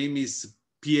 The name is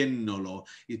piennolo.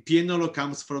 Piennolo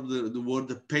comes from the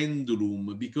word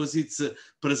pendulum, because it's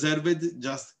preserved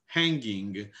just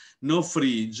hanging, no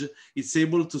fridge. It's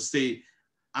able to stay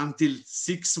until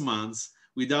 6 months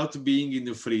without being in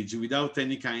the fridge, without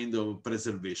any kind of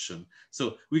preservation.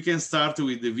 So we can start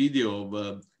with the video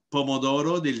of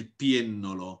Pomodoro del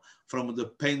Piennolo from the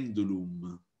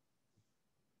pendulum.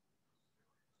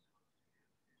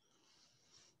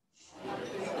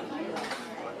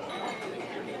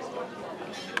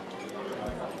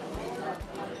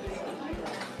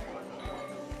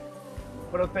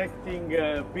 Protecting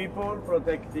people,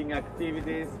 protecting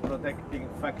activities, protecting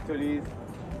factories,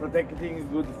 protecting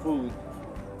good food,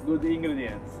 good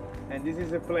ingredients. And this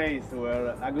is a place where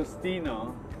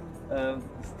Agostino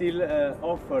still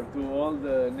offers to all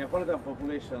the Neapolitan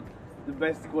population the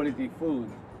best quality food.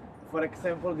 For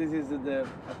example, this is a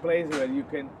place where you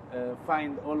can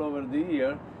find all over the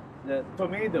year the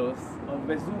tomatoes of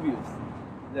Vesuvius,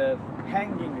 the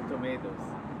hanging tomatoes.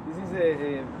 This is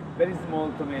a very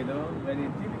small tomato, very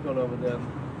typical of the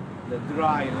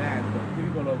dry land,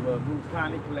 typical of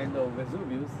volcanic land of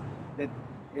Vesuvius, that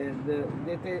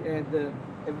had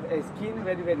a skin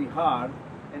very, very hard,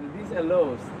 and this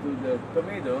allows to the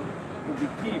tomato to be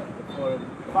kept for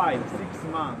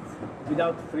 5-6 months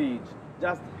without fridge,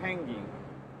 just hanging.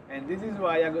 And this is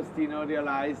why Agostino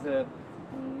realized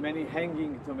many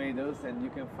hanging tomatoes, and you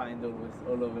can find always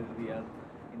all over here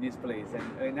in this place.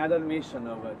 And another mission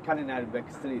of Culinary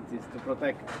Backstreets is to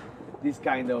protect this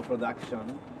kind of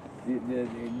production,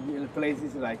 the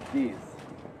places like this.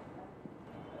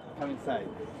 Come inside.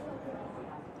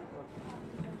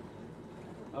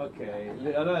 Okay.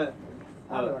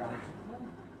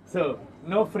 So,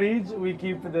 no fridge, we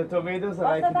keep the tomatoes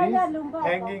like this,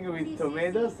 hanging with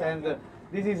tomatoes, and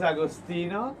this is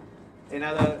Agostino,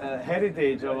 another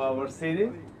heritage of our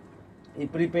city. He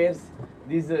prepares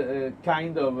this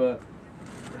kind of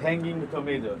hanging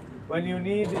tomato. When you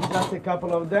need just a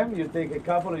couple of them, you take a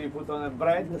couple, you put on a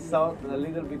bread, salt, a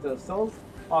little bit of salt,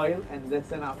 oil, and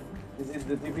that's enough. This is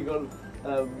the typical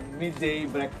midday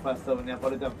breakfast of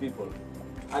Neapolitan people.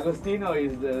 Agostino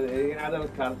is another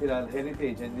cultural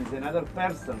heritage, and is another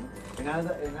person,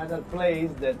 another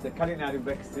place that the Culinary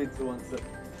Backstreets wants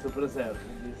to preserve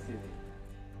in this city.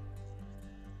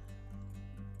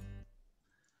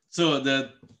 So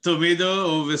the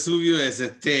tomato of Vesuvio has a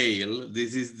tail.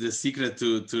 This is the secret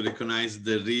to recognize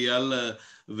the real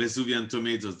Vesuvian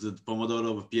tomatoes, the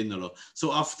Pomodoro of Piennolo.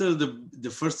 So after the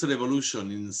first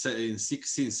revolution in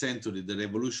 16th century, the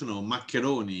revolution of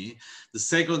Maccheroni, the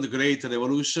second great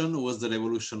revolution was the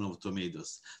revolution of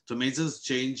tomatoes. Tomatoes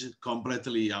changed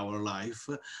completely our life.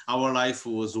 Our life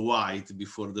was white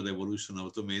before the revolution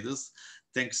of tomatoes.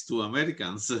 Thanks to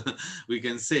Americans, we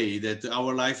can say that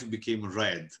our life became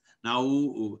red. Now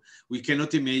we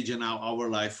cannot imagine our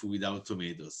life without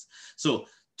tomatoes. So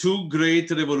two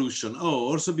great revolutions. Oh,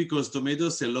 also because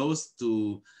tomatoes allow us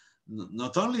to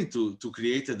not only to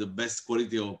create the best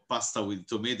quality of pasta with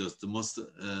tomatoes, the most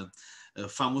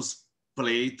famous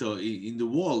plate in the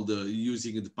world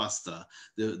using the pasta,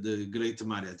 the great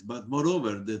Marriott. But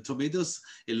moreover, the tomatoes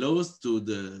allows to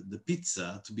the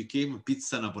pizza to become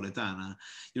pizza napoletana.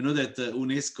 You know that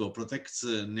UNESCO protects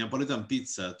Neapolitan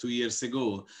pizza. 2 years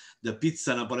ago, the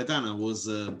pizza napoletana was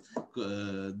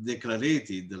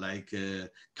declared like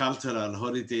cultural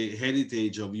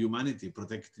heritage of humanity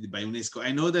protected by UNESCO.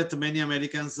 I know that many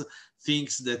Americans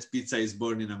thinks that pizza is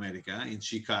born in America, in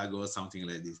Chicago or something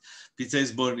like this. Pizza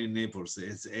is born in Naples.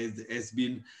 It has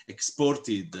been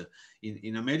exported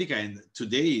in America, and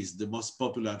today is the most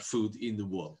popular food in the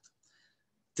world,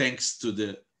 thanks to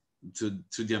the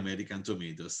American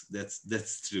tomatoes.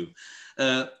 That's true.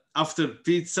 After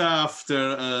pizza,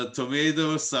 after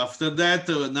tomatoes, after that,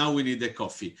 now we need a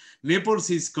coffee. Naples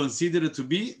is considered to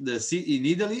be in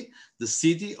Italy, the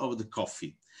city of the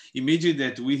coffee. Imagine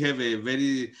that we have a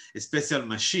very special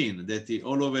machine that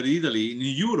all over Italy, in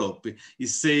Europe,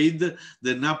 is said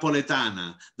the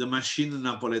Napoletana, the machine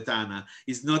Napoletana.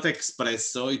 Is not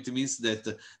espresso. It means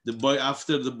that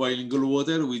after the boiling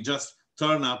water, we just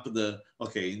turn up in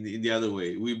the other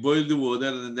way. We boil the water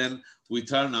and then we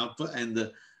turn up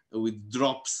and with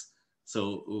drops.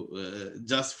 So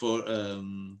just for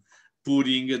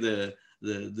pouring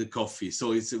the coffee.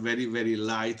 So it's a very, very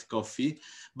light coffee.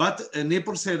 But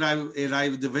Naples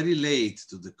arrived very late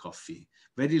to the coffee,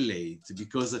 very late,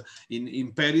 because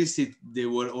in Paris, they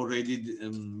were already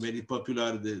very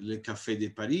popular, the Café de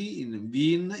Paris. In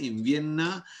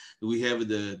Vienna, we have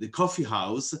the coffee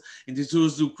house, and it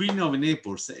was the Queen of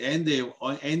Naples, end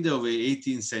of the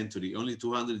 18th century, only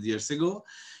 200 years ago.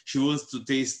 She wants to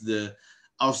taste the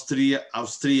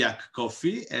Austriac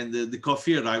coffee, and the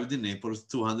coffee arrived in Naples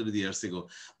 200 years ago.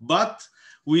 But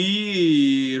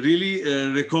we really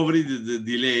recovered the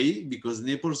delay because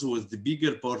Naples was the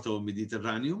bigger port of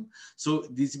Mediterranean. So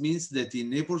this means that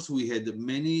in Naples we had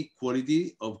many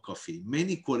quality of coffee,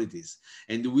 many qualities.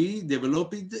 And we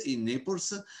developed in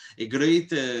Naples a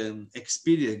great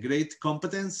experience, great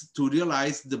competence to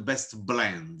realize the best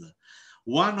blend.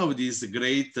 One of these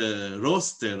great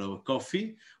roaster of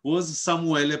coffee was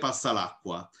Samuele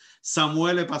Passalacqua.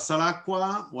 Samuele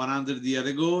Passalacqua, 100 years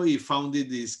ago, he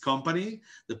founded this company,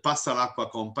 the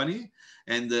Passalacqua Company,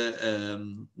 and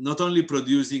not only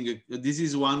producing, this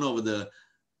is one of the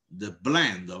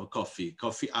blend of coffee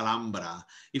Alhambra.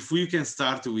 If we can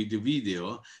start with the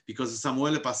video, because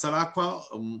Samuele Passalacqua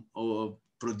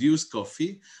produced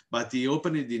coffee, but he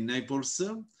opened it in Naples,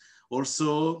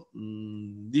 also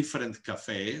different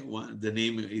cafe. The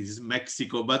name is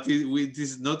Mexico, but it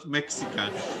is not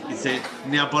Mexican. It's a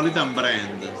Neapolitan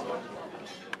brand.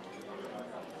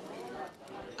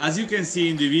 As you can see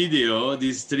in the video,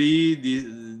 these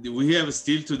we have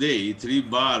still today 3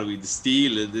 bars with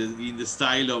steel in the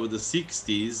style of the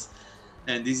 60s.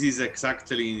 And this is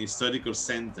exactly in historical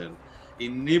center.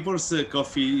 In Naples,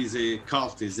 coffee is a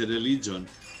cult, is a religion.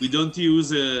 We don't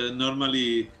use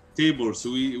normally tables.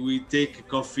 We take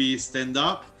coffee stand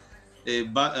up, a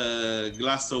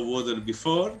glass of water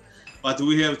before, but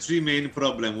we have 3 main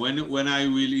problems. When I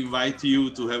will invite you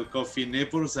to have coffee in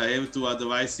Naples, I have to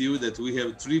advise you that we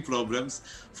have 3 problems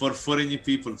for foreign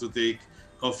people to take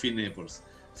coffee in Naples.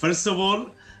 First of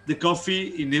all, the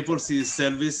coffee in Naples is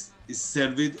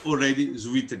served already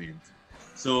sweetened.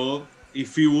 So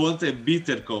if we want a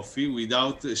bitter coffee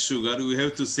without sugar, we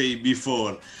have to say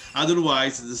before.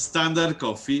 Otherwise, the standard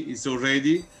coffee is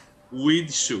already with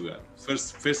sugar.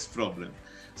 First problem.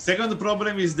 Second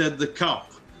problem is that the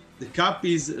cup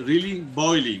is really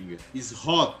boiling, is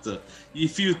hot.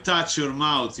 If you touch your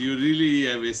mouth, you really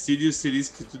have a serious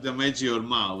risk to damage your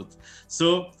mouth.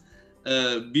 So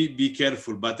be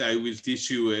careful, but I will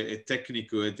teach you a technique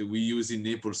that we use in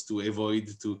Naples to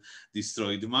avoid to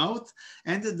destroy the mouth.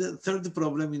 And the third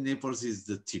problem in Naples is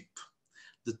the tip.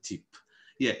 The tip.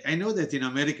 Yeah, I know that in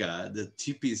America, the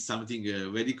tip is something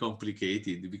very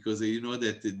complicated because you know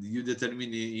that you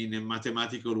determine in a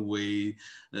mathematical way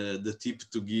the tip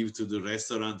to give to the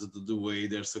restaurant, to the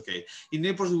waiters, okay. In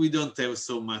Naples, we don't have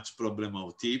so much problem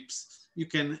of tips. You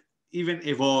can even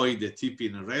avoid the tip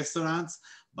in restaurants,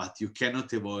 but you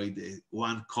cannot avoid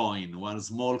one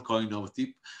small coin of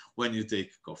tip when you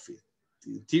take coffee.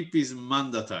 Tip is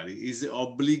mandatory, is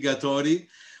obligatory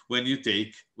when you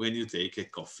take a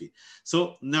coffee.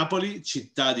 So Napoli,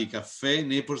 città di caffè,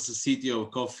 Naples, city of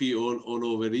coffee all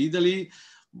over Italy.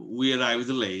 We arrived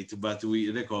late, but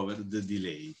we recovered the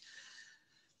delay.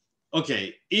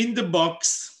 Okay, in the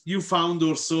box, you found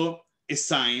also a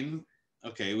sign.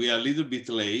 Okay, we are a little bit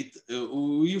late.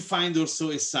 You find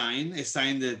also a sign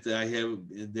that I have,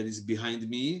 that is behind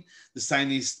me. The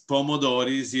sign is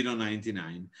Pomodori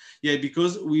 099. Yeah,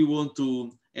 because we want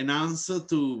to enhance,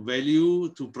 to value,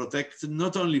 to protect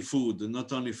not only food,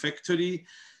 not only factory,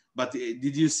 but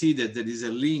did you see that there is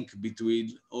a link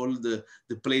between all the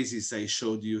places I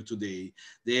showed you today?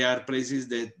 They are places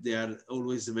that they are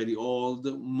always very old,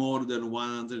 more than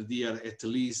 100 years at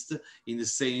least, in the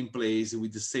same place,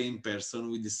 with the same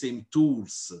person, with the same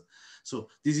tools. So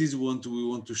this is what we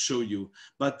want to show you.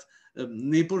 But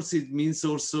Naples, it means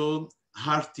also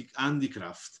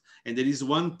handicraft. And there is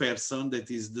one person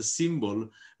that is the symbol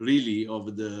really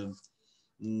of the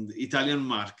Italian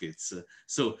markets.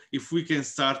 So if we can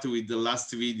start with the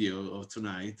last video of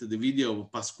tonight, the video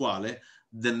of Pasquale,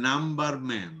 the number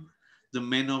man, the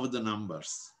man of the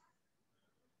numbers.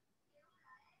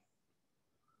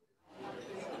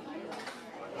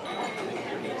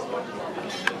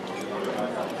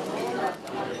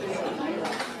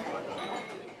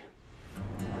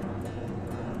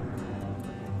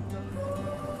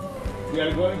 We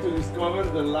are going to discover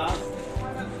the last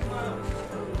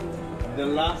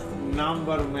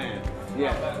number man.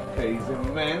 Yeah, okay, he's a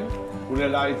man who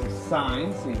realizes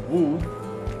signs in wood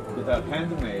that are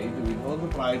handmade with all the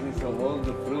prices of all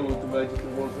the fruit,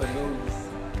 vegetables, and all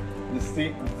the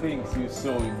things you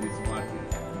saw in this market.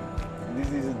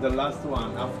 This is the last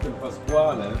one. After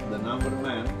Pasquale, the number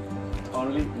man,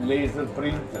 only laser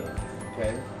printer.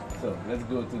 Okay, so let's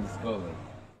go to discover.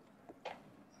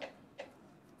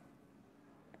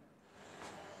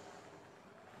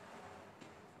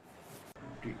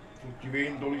 Tutti i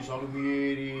vendoli,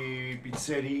 salumieri,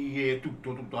 pizzerie,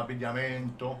 tutto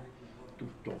abbigliamento,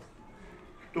 tutto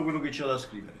quello che c'è da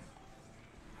scrivere.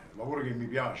 lavoro che mi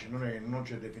piace, non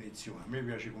c'è definizione, a me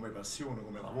piace come passione,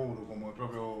 come lavoro, come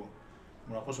proprio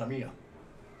una cosa mia,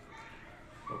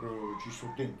 proprio ci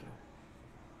sto dentro.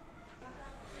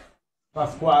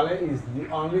 Pasquale is the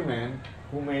only man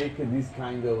who make this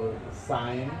kind of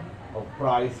sign of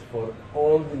price for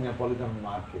all the Neapolitan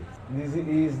markets. This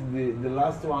is the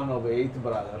last one of 8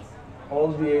 brothers.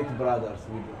 All the 8 brothers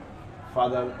with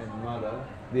father and mother,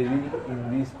 they live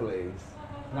in this place.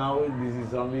 Now this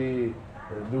is only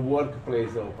the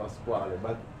workplace of Pasquale,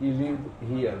 but he lived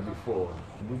here before.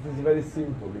 This is very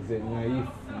simple, it's a naive,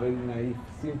 very naive,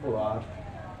 simple art,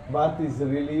 but it's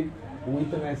really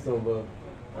witness of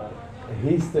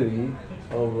history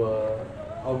of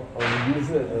this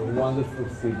wonderful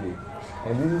city.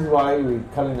 And this is why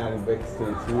with Culinary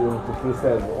Backstreets we want to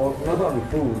preserve not only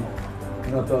food,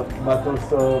 but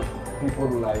also people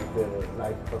like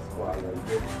Pasquale.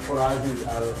 For us, these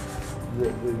are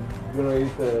the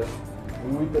great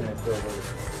witness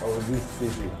of this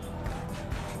city.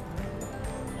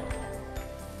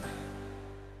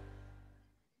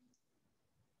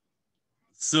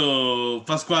 So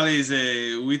Pasquale is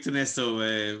a witness of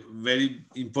a very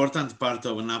important part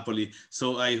of Napoli.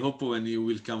 So I hope when you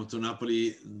will come to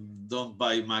Napoli, don't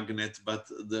buy magnet, but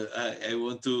I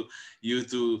want you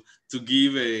to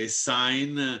give a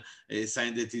sign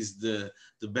that is the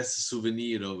best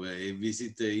souvenir of a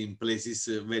visit in places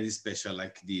very special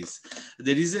like this.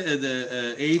 There is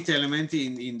the 8 element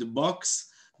in the box,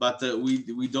 but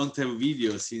we don't have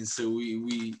video since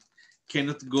we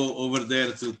cannot go over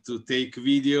there to take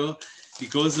video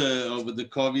because of the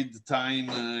COVID time.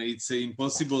 It's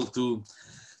impossible to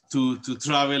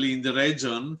travel in the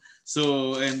region.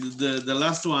 So, and the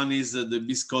last one is the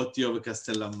biscotti of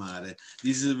Castellammare.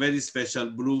 This is a very special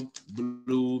blue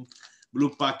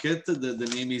packet. The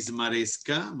name is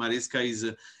Maresca. Maresca is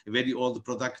a very old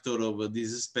producer of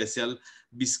this special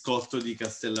biscotto di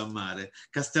Castellammare.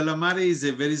 Castellammare is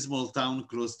a very small town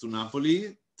close to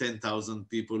Napoli. 10,000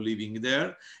 people living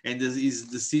there, and this is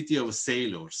the city of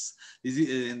sailors.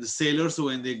 And the sailors,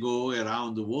 when they go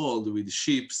around the world with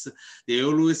ships, they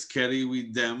always carry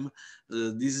with them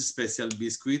this special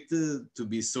biscuit to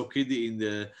be soaked in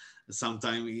the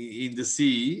sometime in the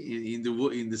sea, in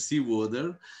the sea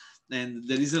water. And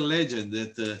there is a legend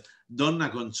that Donna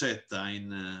Concetta in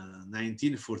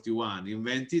 1941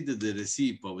 invented the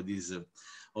recipe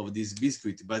of this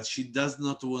biscuit, but she does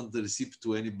not want the recipe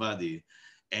to anybody.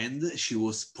 And she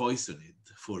was poisoned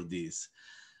for this.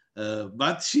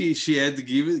 But she had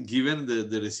given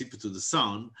the recipe to the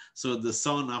son. So the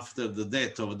son, after the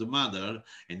death of the mother,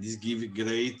 and this gave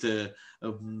great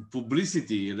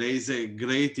publicity, raised a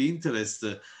great interest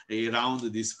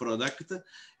around this product.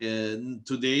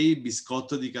 Today,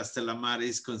 biscotto di Castellammare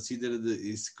is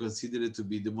considered to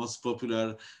be the most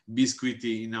popular biscuit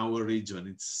in our region.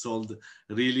 It's sold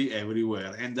really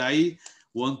everywhere. And I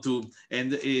want to,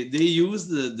 and they use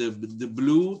the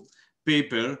blue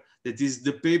paper, that is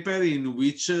the paper in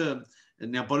which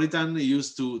Neapolitan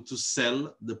used to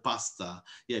sell the pasta.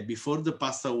 Yeah, before the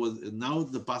pasta was, now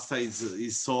the pasta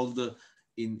is sold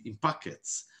in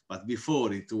packets, but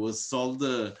before it was sold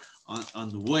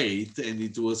on weight, and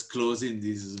it was closed in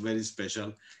this very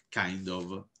special kind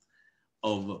of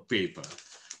paper.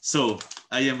 So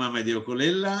I am Amedeo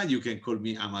Colella. You can call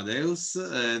me Amadeus,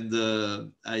 and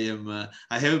I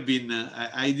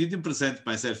didn't present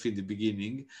myself in the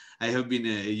beginning. I have been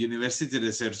a university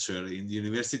researcher in the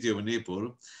University of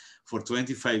Naples for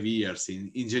 25 years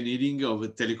in engineering of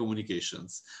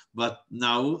telecommunications. But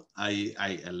now I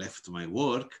left my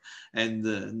work, and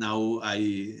now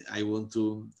I want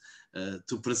to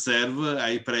preserve.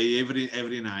 I pray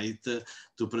every night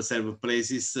to preserve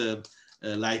places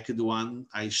like the one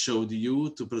I showed you,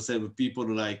 to preserve people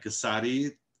like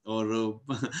Sari or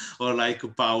like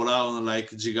Paula or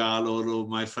like Gigalo or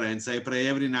my friends. I pray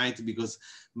every night because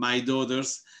my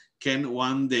daughters can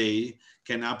one day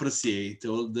appreciate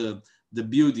all the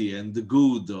beauty and the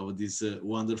good of this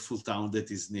wonderful town that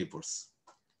is Naples.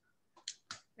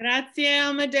 Grazie,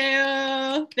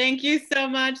 Amedeo. Thank you so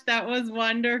much. That was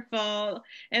wonderful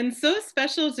and so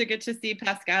special to get to see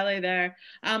Pasquale there.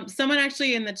 Someone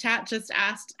actually in the chat just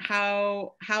asked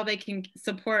how they can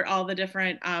support all the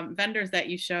different vendors that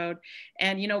you showed.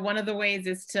 And, you know, one of the ways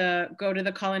is to go to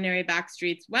the Culinary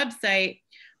Backstreets website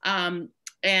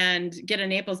and get a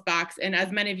Naples box. And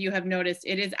as many of you have noticed,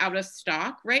 it is out of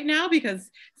stock right now because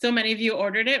so many of you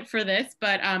ordered it for this.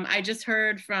 But I just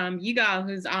heard from Yigal,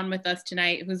 who's on with us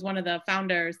tonight, who's one of the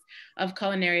founders of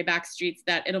Culinary Backstreets,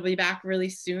 that it'll be back really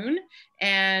soon.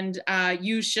 And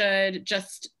you should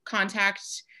just contact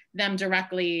them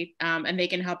directly and they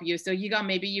can help you. So Yigal,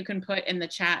 maybe you can put in the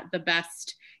chat the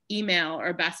best email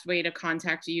or best way to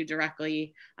contact you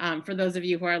directly for those of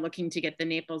you who are looking to get the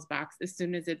Naples box as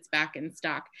soon as it's back in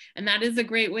stock. And that is a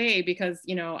great way because,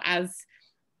 you know, as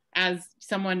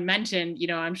someone mentioned, you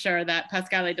know, I'm sure that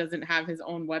Pasquale doesn't have his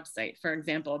own website, for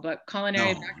example, but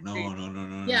Culinary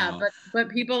Backstreets. No. But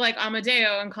people like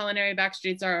Amedeo and Culinary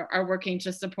Backstreets are working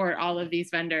to support all of these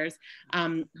vendors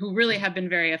who really have been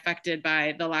very affected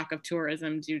by the lack of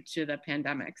tourism due to the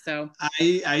pandemic. So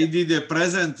I did a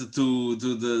present to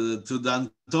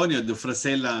the Antonio, the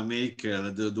Fresella maker,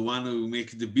 the one who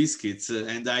make the biscuits,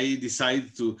 and I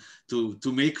decided to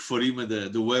make for him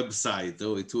the website.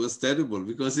 Oh, it was terrible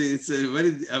because it's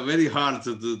very hard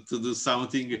to do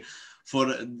something for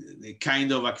the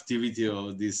kind of activity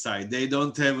of this side. They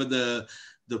don't have the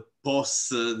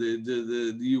POS,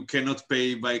 you cannot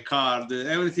pay by card.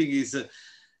 Everything is,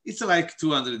 it's like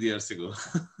 200 years ago.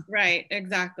 Right,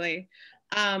 exactly.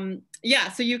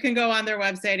 Yeah, so you can go on their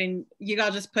website and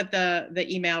I'll just put the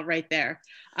email right there.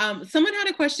 Someone had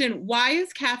a question, why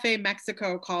is Cafe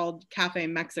Mexico called Cafe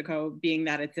Mexico, being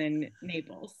that it's in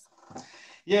Naples?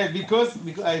 Yeah, because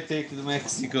I take the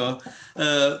Mexico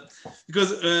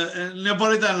because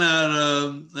Neapolitan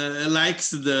likes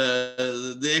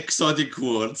the exotic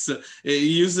words.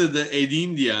 He used an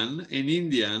Indian,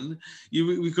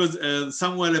 because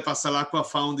Samuele Passalacqua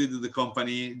founded the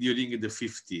company during the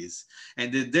 50s,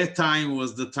 and at that time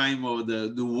was the time of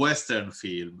the Western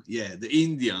film. Yeah, the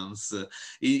Indians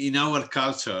in our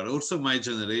culture, also my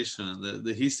generation,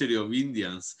 the history of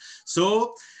Indians.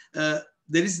 So.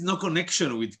 There is no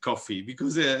connection with coffee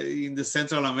because in the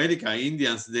Central America,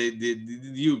 Indians, they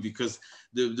do because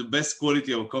the best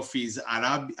quality of coffee is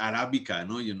Arabica,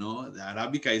 no? You know, the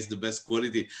Arabica is the best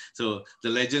quality. So the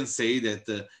legends say that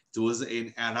it was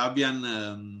an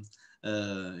Arabian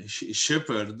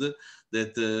shepherd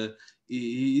that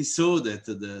he saw that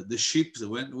the sheep,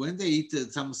 when they eat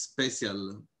some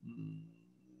special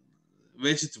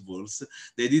vegetables,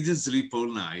 they didn't sleep all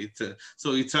night.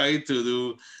 So he tried to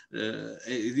do,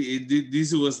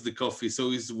 this was the coffee,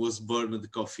 so it was born the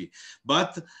coffee.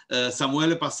 But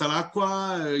Samuele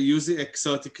Passalacqua used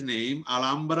exotic name.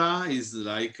 Alhambra is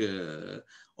like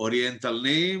oriental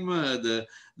name.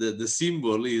 The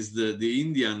symbol is the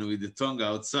Indian with the tongue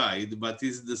outside, but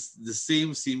it's the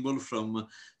same symbol from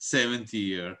 70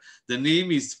 years. The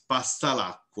name is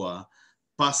Passalacqua,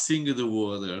 passing the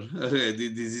water.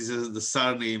 This is the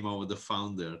surname of the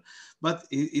founder, but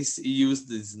he used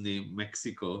this name,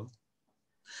 Mexico.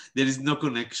 There is no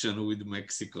connection with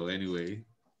Mexico anyway.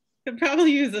 Could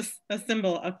probably use a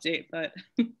symbol update, but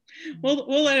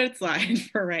we'll let it slide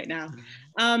for right now.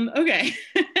 Okay.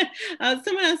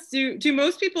 Someone asked, do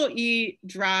most people eat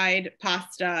dried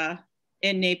pasta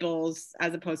in Naples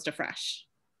as opposed to fresh?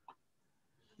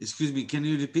 Excuse me, can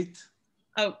you repeat?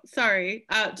 Oh, sorry.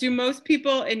 Do most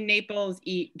people in Naples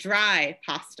eat dry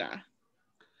pasta?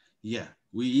 Yeah,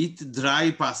 we eat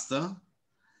dry pasta.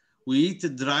 We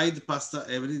eat dried pasta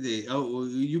every day. Oh,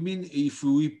 you mean if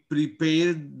we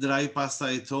prepare dry pasta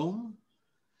at home?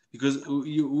 Because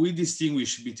we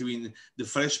distinguish between the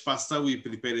fresh pasta we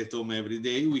prepare at home every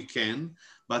day, we can,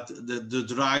 but the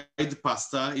dried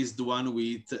pasta is the one we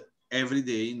eat every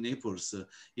day in Naples.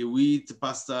 We eat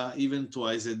pasta even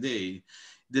twice a day.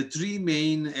 The three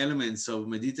main elements of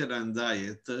Mediterranean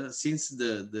diet since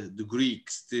the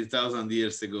Greeks 3,000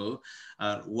 years ago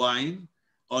are wine,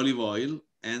 olive oil,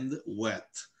 and wet,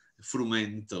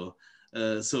 frumento.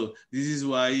 So this is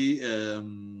why,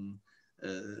 you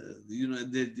know,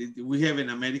 we have an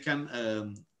American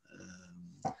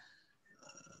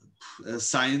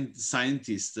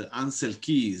scientist, Ansel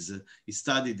Keys. He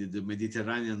studied the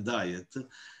Mediterranean diet,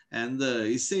 and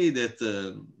he said that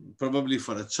probably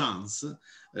for a chance,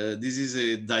 this is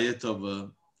a diet of a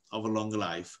long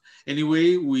life.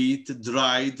 Anyway, we eat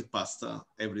dried pasta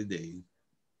every day.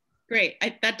 Great,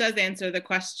 that does answer the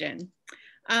question.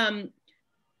 Amedeo,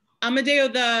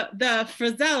 the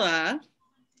Fresella,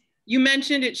 you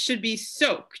mentioned it should be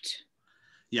soaked.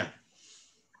 Yeah.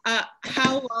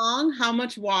 How long, how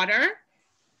much water,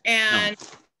 and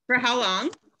for how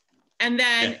long? And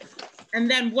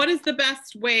then what is the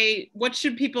best way, what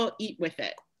should people eat with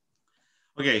it?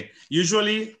 Okay,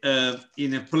 usually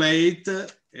in a plate,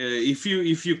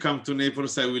 if you come to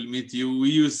Naples, I will meet you. We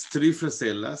use 3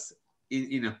 Fresellas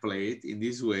in a plate in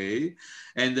this way,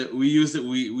 and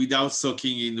we without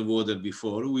soaking in the water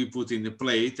before, we put in the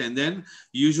plate, and then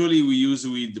usually we use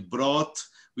with broth.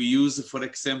 We use, for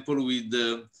example, with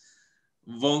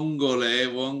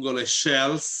vongole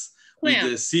shells, with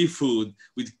the seafood,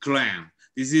 with clam.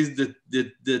 This is the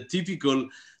typical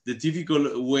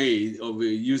way of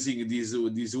using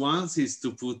these ones is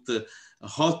to put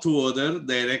hot water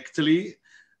directly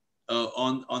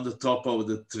on the top of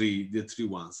the three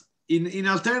ones. In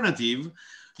alternative,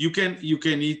 you can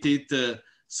eat it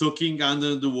soaking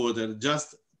under the water,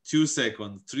 just 2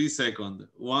 seconds, 3 seconds,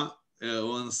 one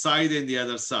side and the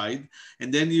other side,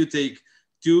 and then you take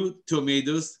 2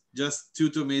 tomatoes, just 2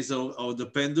 tomatoes of the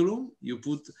pendulum. You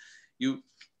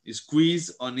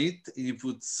squeeze on it, and you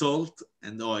put salt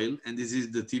and oil, and this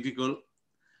is the typical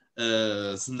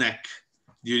snack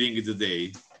during the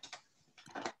day.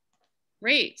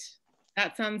 Great.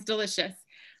 That sounds delicious.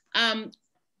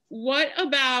 What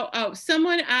about,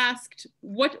 someone asked,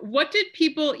 what did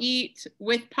people eat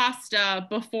with pasta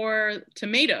before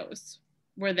tomatoes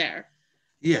were there?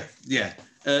 Yeah.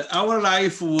 Our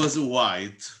life was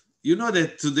white. You know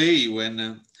that today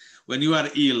when you are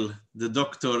ill, the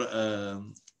doctor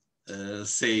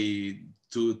say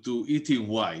to eat in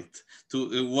white.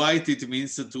 White, it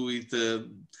means to eat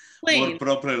more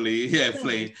properly. Yeah,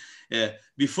 plain.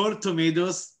 Before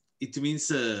tomatoes, it means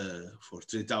for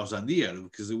 3,000 years,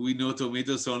 because we know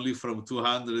tomatoes only from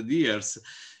 200 years.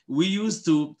 We used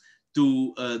to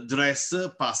dress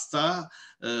pasta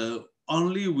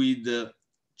only with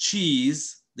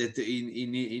cheese that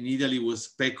in Italy was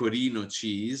pecorino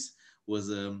cheese, was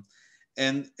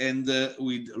and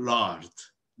with lard.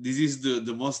 This is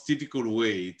the most typical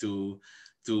way to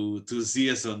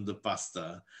season the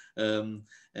pasta.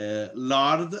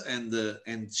 Lard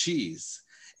and cheese.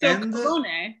 So and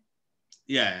carbone.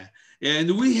 Yeah,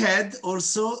 and we had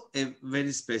also a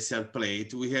very special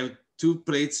plate. We have 2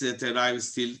 plates that arrive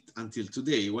still until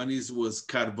today. One was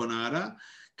carbonara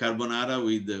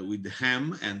with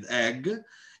ham and egg,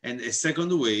 and a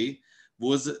second way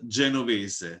was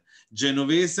Genovese.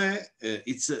 Genovese,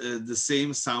 it's the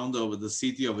same sound of the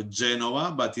city of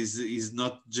Genova, but is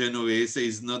not Genovese.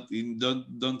 Is not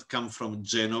don't come from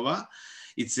Genova.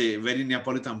 It's a very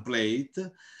Neapolitan plate,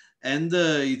 and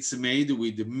it's made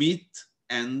with meat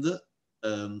and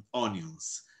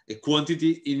onions, an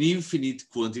infinite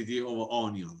quantity of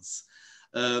onions.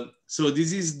 So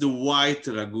this is the white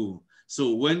ragu.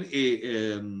 So when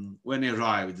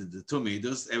arrived the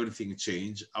tomatoes, everything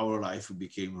changed. Our life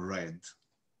became red.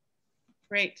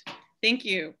 Great, thank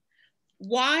you.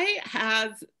 Why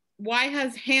has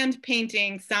hand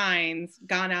painting signs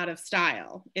gone out of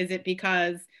style? Is it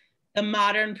because the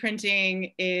modern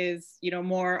printing is,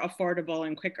 more affordable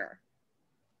and quicker?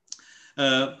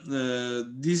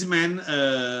 This man,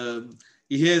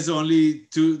 he has only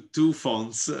two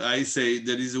fonts. I say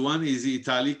there is one is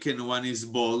italic and one is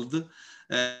bold.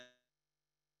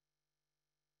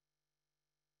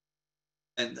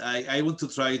 And I want to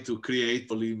try to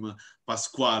create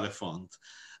Pasquale font.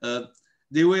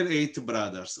 They were 8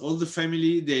 brothers. All the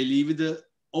family, they lived,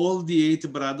 all the 8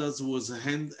 brothers was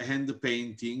hand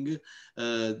painting.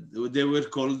 They were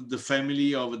called the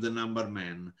family of the number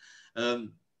man.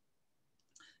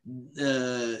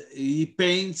 He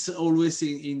paints always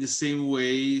in the same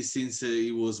way since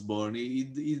he was born.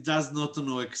 He does not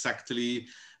know exactly,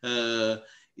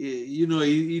 he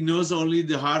knows only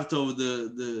the heart of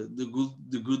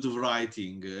the good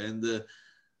writing, and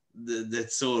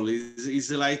that's all.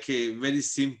 He's like a very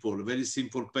simple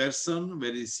person,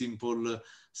 very simple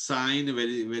sign,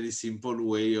 very simple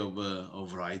way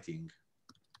of writing.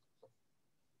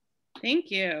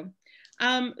 Thank you.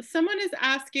 Someone is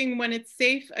asking when it's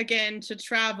safe again to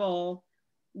travel,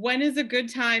 when is a good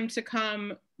time to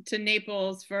come to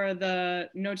Naples for the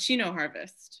nocino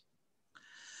harvest?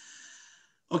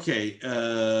 Okay,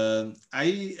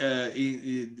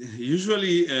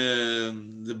 usually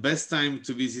the best time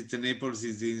to visit Naples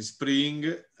is in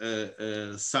spring,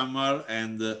 summer,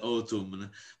 and autumn.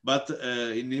 But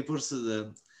in Naples,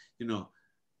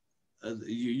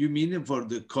 you mean for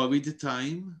the COVID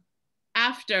time?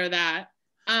 After that,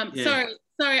 yeah.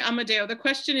 Sorry, Amedeo. The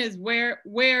question is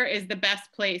where is the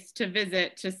best place to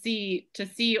visit to see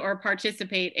or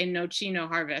participate in nocino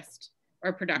harvest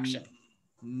or production?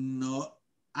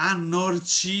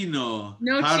 Norcino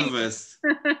harvest.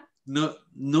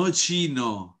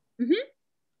 Nocino. Mm-hmm.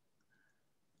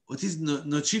 What is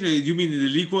nocino? You mean the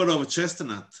liquor of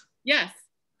chestnut? Yes.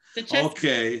 The chestnut.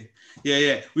 Okay.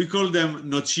 Yeah. We call them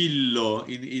nocillo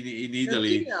in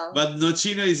Italy, nocillo. But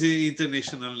nocino is an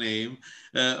international name.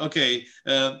 Okay.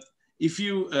 If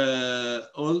you there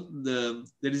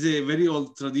is a very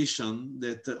old tradition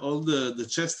that all the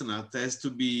chestnut has to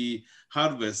be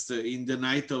harvested in the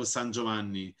night of San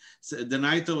Giovanni. So the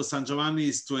night of San Giovanni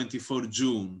is 24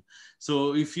 June.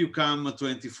 So if you come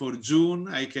 24 June,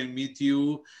 I can meet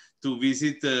you to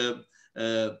visit,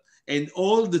 and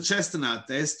all the chestnut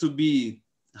has to be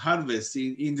harvest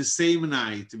in the same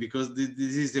night, because this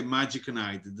is the magic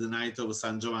night, the night of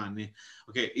San Giovanni.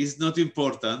 Okay, it's not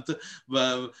important,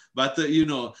 but you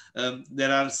know,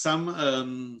 there are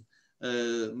some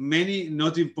many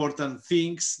not important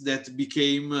things that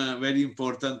became very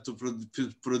important to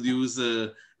produce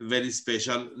a very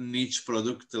special niche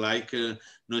product like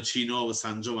Nocino of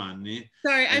San Giovanni.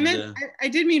 Sorry, And, I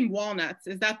did mean walnuts.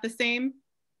 Is that the same?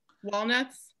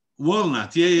 Walnuts?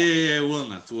 Walnut, yeah,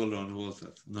 walnut,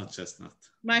 not chestnut.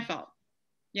 My fault.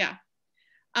 Yeah.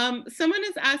 Someone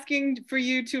is asking for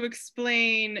you to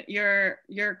explain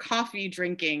your coffee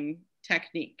drinking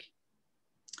technique.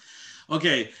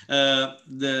 Okay,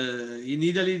 in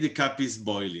Italy, the cup is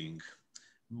boiling.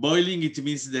 Boiling, it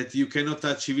means that you cannot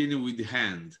touch even with the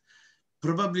hand.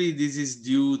 Probably this is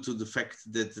due to the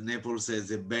fact that Naples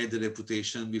has a bad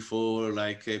reputation before,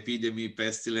 like epidemic,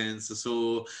 pestilence.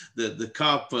 So the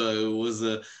cup was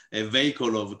a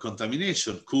vehicle of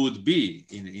contamination, could be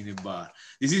in a bar.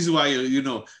 This is why, you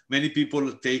know, many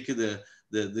people take the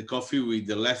coffee with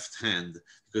the left hand,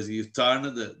 because you turn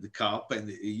the cup, and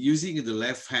using the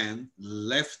left hand,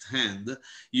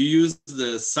 you use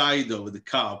the side of the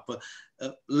cup.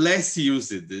 Less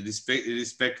use it,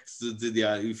 respect to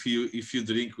if you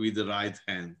drink with the right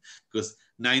hand, because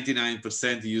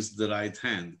 99% use the right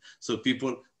hand. So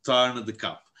people turn the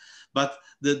cup. But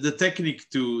the technique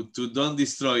to don't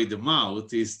destroy the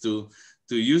mouth is to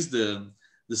use the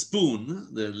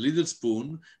spoon, the little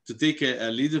spoon, to take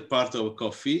a little part of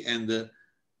coffee and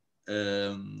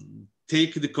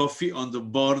take the coffee on the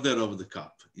border of the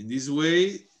cup. In this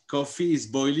way, coffee is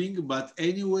boiling, but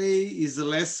anyway is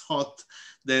less hot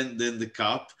than the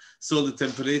cup. So the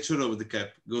temperature of the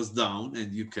cup goes down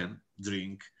and you can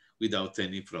drink without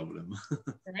any problem.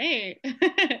 Right.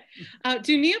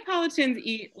 Do Neapolitans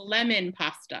eat lemon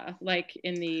pasta like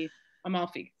in the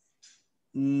Amalfi?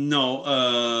 No,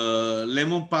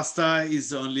 lemon pasta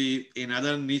is only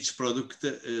another niche product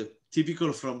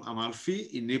typical from Amalfi.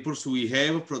 In Naples, we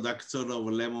have a production of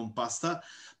lemon pasta,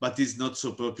 but it's not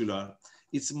so popular.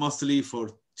 It's mostly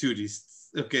for tourists,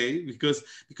 okay? Because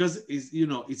it's, you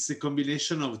know, it's a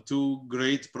combination of two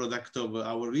great products of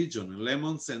our region,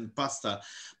 lemons and pasta.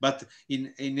 But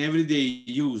in everyday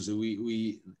use,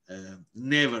 we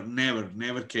never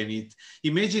can eat.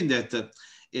 Imagine that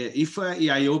if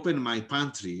I open my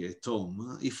pantry at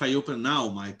home, if I open now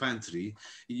my pantry,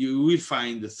 you will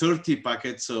find 30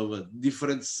 packets of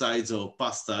different sizes of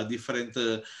pasta, different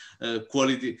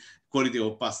quality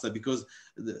of pasta, because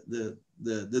the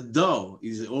dough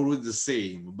is always the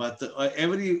same, but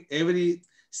every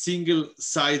single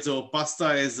size of pasta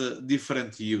has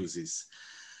different uses.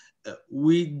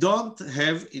 We don't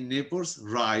have in Naples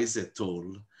rice at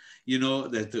all. You know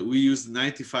that we use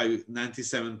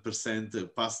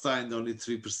 97% pasta and only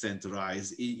 3%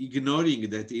 rice, ignoring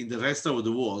that in the rest of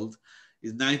the world,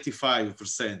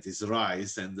 95% is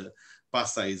rice and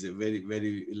pasta is a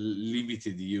very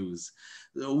limited use.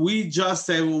 We just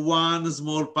have one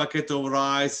small packet of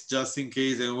rice just in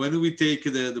case. And when we take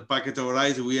the packet of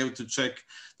rice, we have to check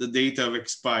the date of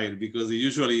expired, because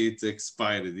usually it's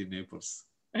expired in Naples.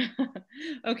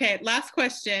 Okay, last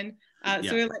question. Yeah.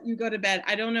 So we'll let you go to bed.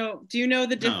 I don't know. Do you know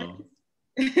the difference?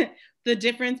 No. The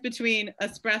difference between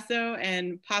espresso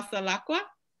and pasta all'acqua?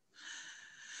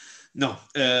 No.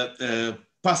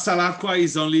 Pasta all'acqua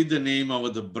is only the name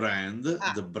of the brand.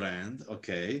 The brand,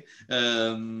 okay.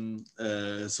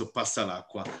 So pasta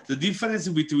all'acqua. The difference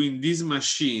between this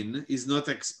machine is not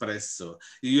espresso.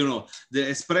 You know, the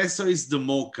espresso is the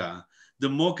mocha. The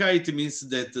mocha, it means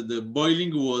that the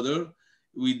boiling water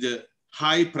with the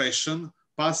high pressure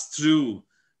pass through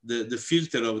the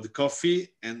filter of the coffee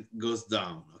and goes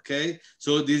down, okay?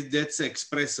 So that's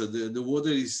espresso. The water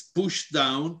is pushed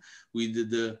down with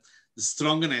the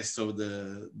strongness of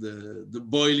the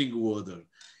boiling water.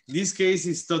 In this case,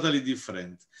 it's totally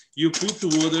different. You put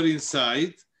water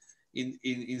inside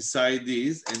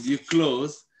this, and you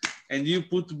close, and you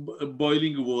put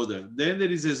boiling water. Then there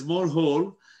is a small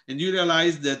hole, and you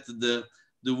realize that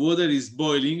the water is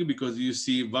boiling because you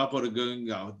see vapor going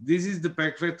out. This is the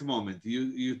perfect moment.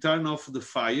 You turn off the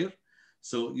fire.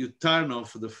 So you turn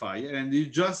off the fire and you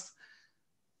just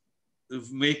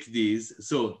make this.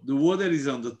 So the water is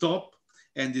on the top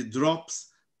and the drops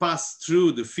pass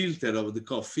through the filter of the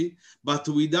coffee, but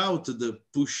without the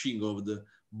pushing of the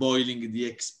boiling,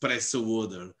 the espresso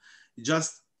water.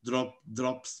 Just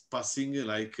drops passing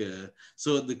like,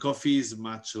 so the coffee is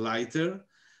much lighter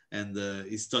and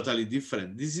it's totally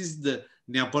different. This is the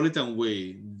Neapolitan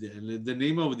way. The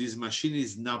name of this machine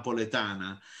is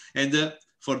Napoletana. And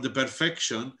for the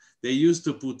perfection, they used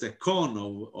to put a cone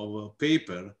of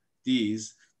paper,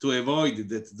 these, to avoid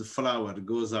that the flour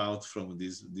goes out from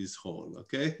this hole,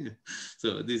 okay?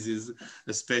 So this is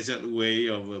a special way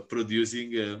of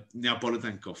producing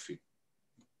Neapolitan coffee.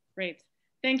 Great.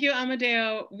 Thank you,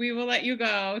 Amedeo. We will let you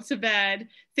go to bed.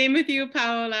 Same with you,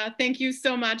 Paola. Thank you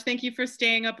so much. Thank you for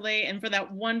staying up late and for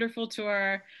that wonderful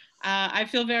tour. I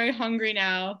feel very hungry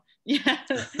now. Yeah.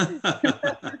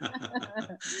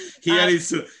 Here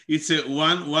it's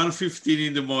 1:15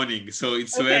 in the morning, so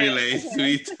it's very late to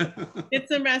eat. Get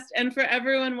some rest. And for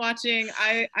everyone watching,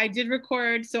 I did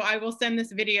record, so I will send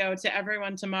this video to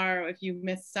everyone tomorrow if you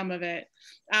missed some of it.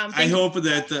 I hope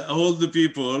that all the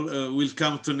people will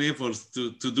come to Naples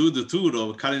to do the tour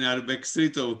of Culinary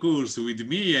Backstreets, of course, with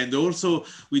me, and also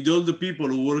with all the people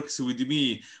who works with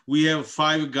me. We have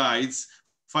 5 guides,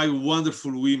 5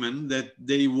 wonderful women that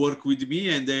they work with me,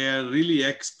 and they are really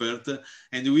expert,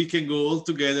 and we can go all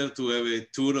together to have a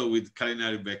tour with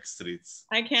Culinary Backstreets.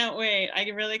 I can't wait. I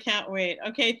really can't wait.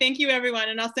 Okay, thank you everyone,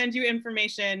 and I'll send you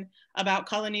information about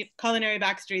Culinary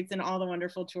Backstreets and all the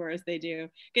wonderful tours they do.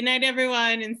 Good night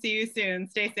everyone, and see you soon.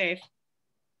 Stay safe.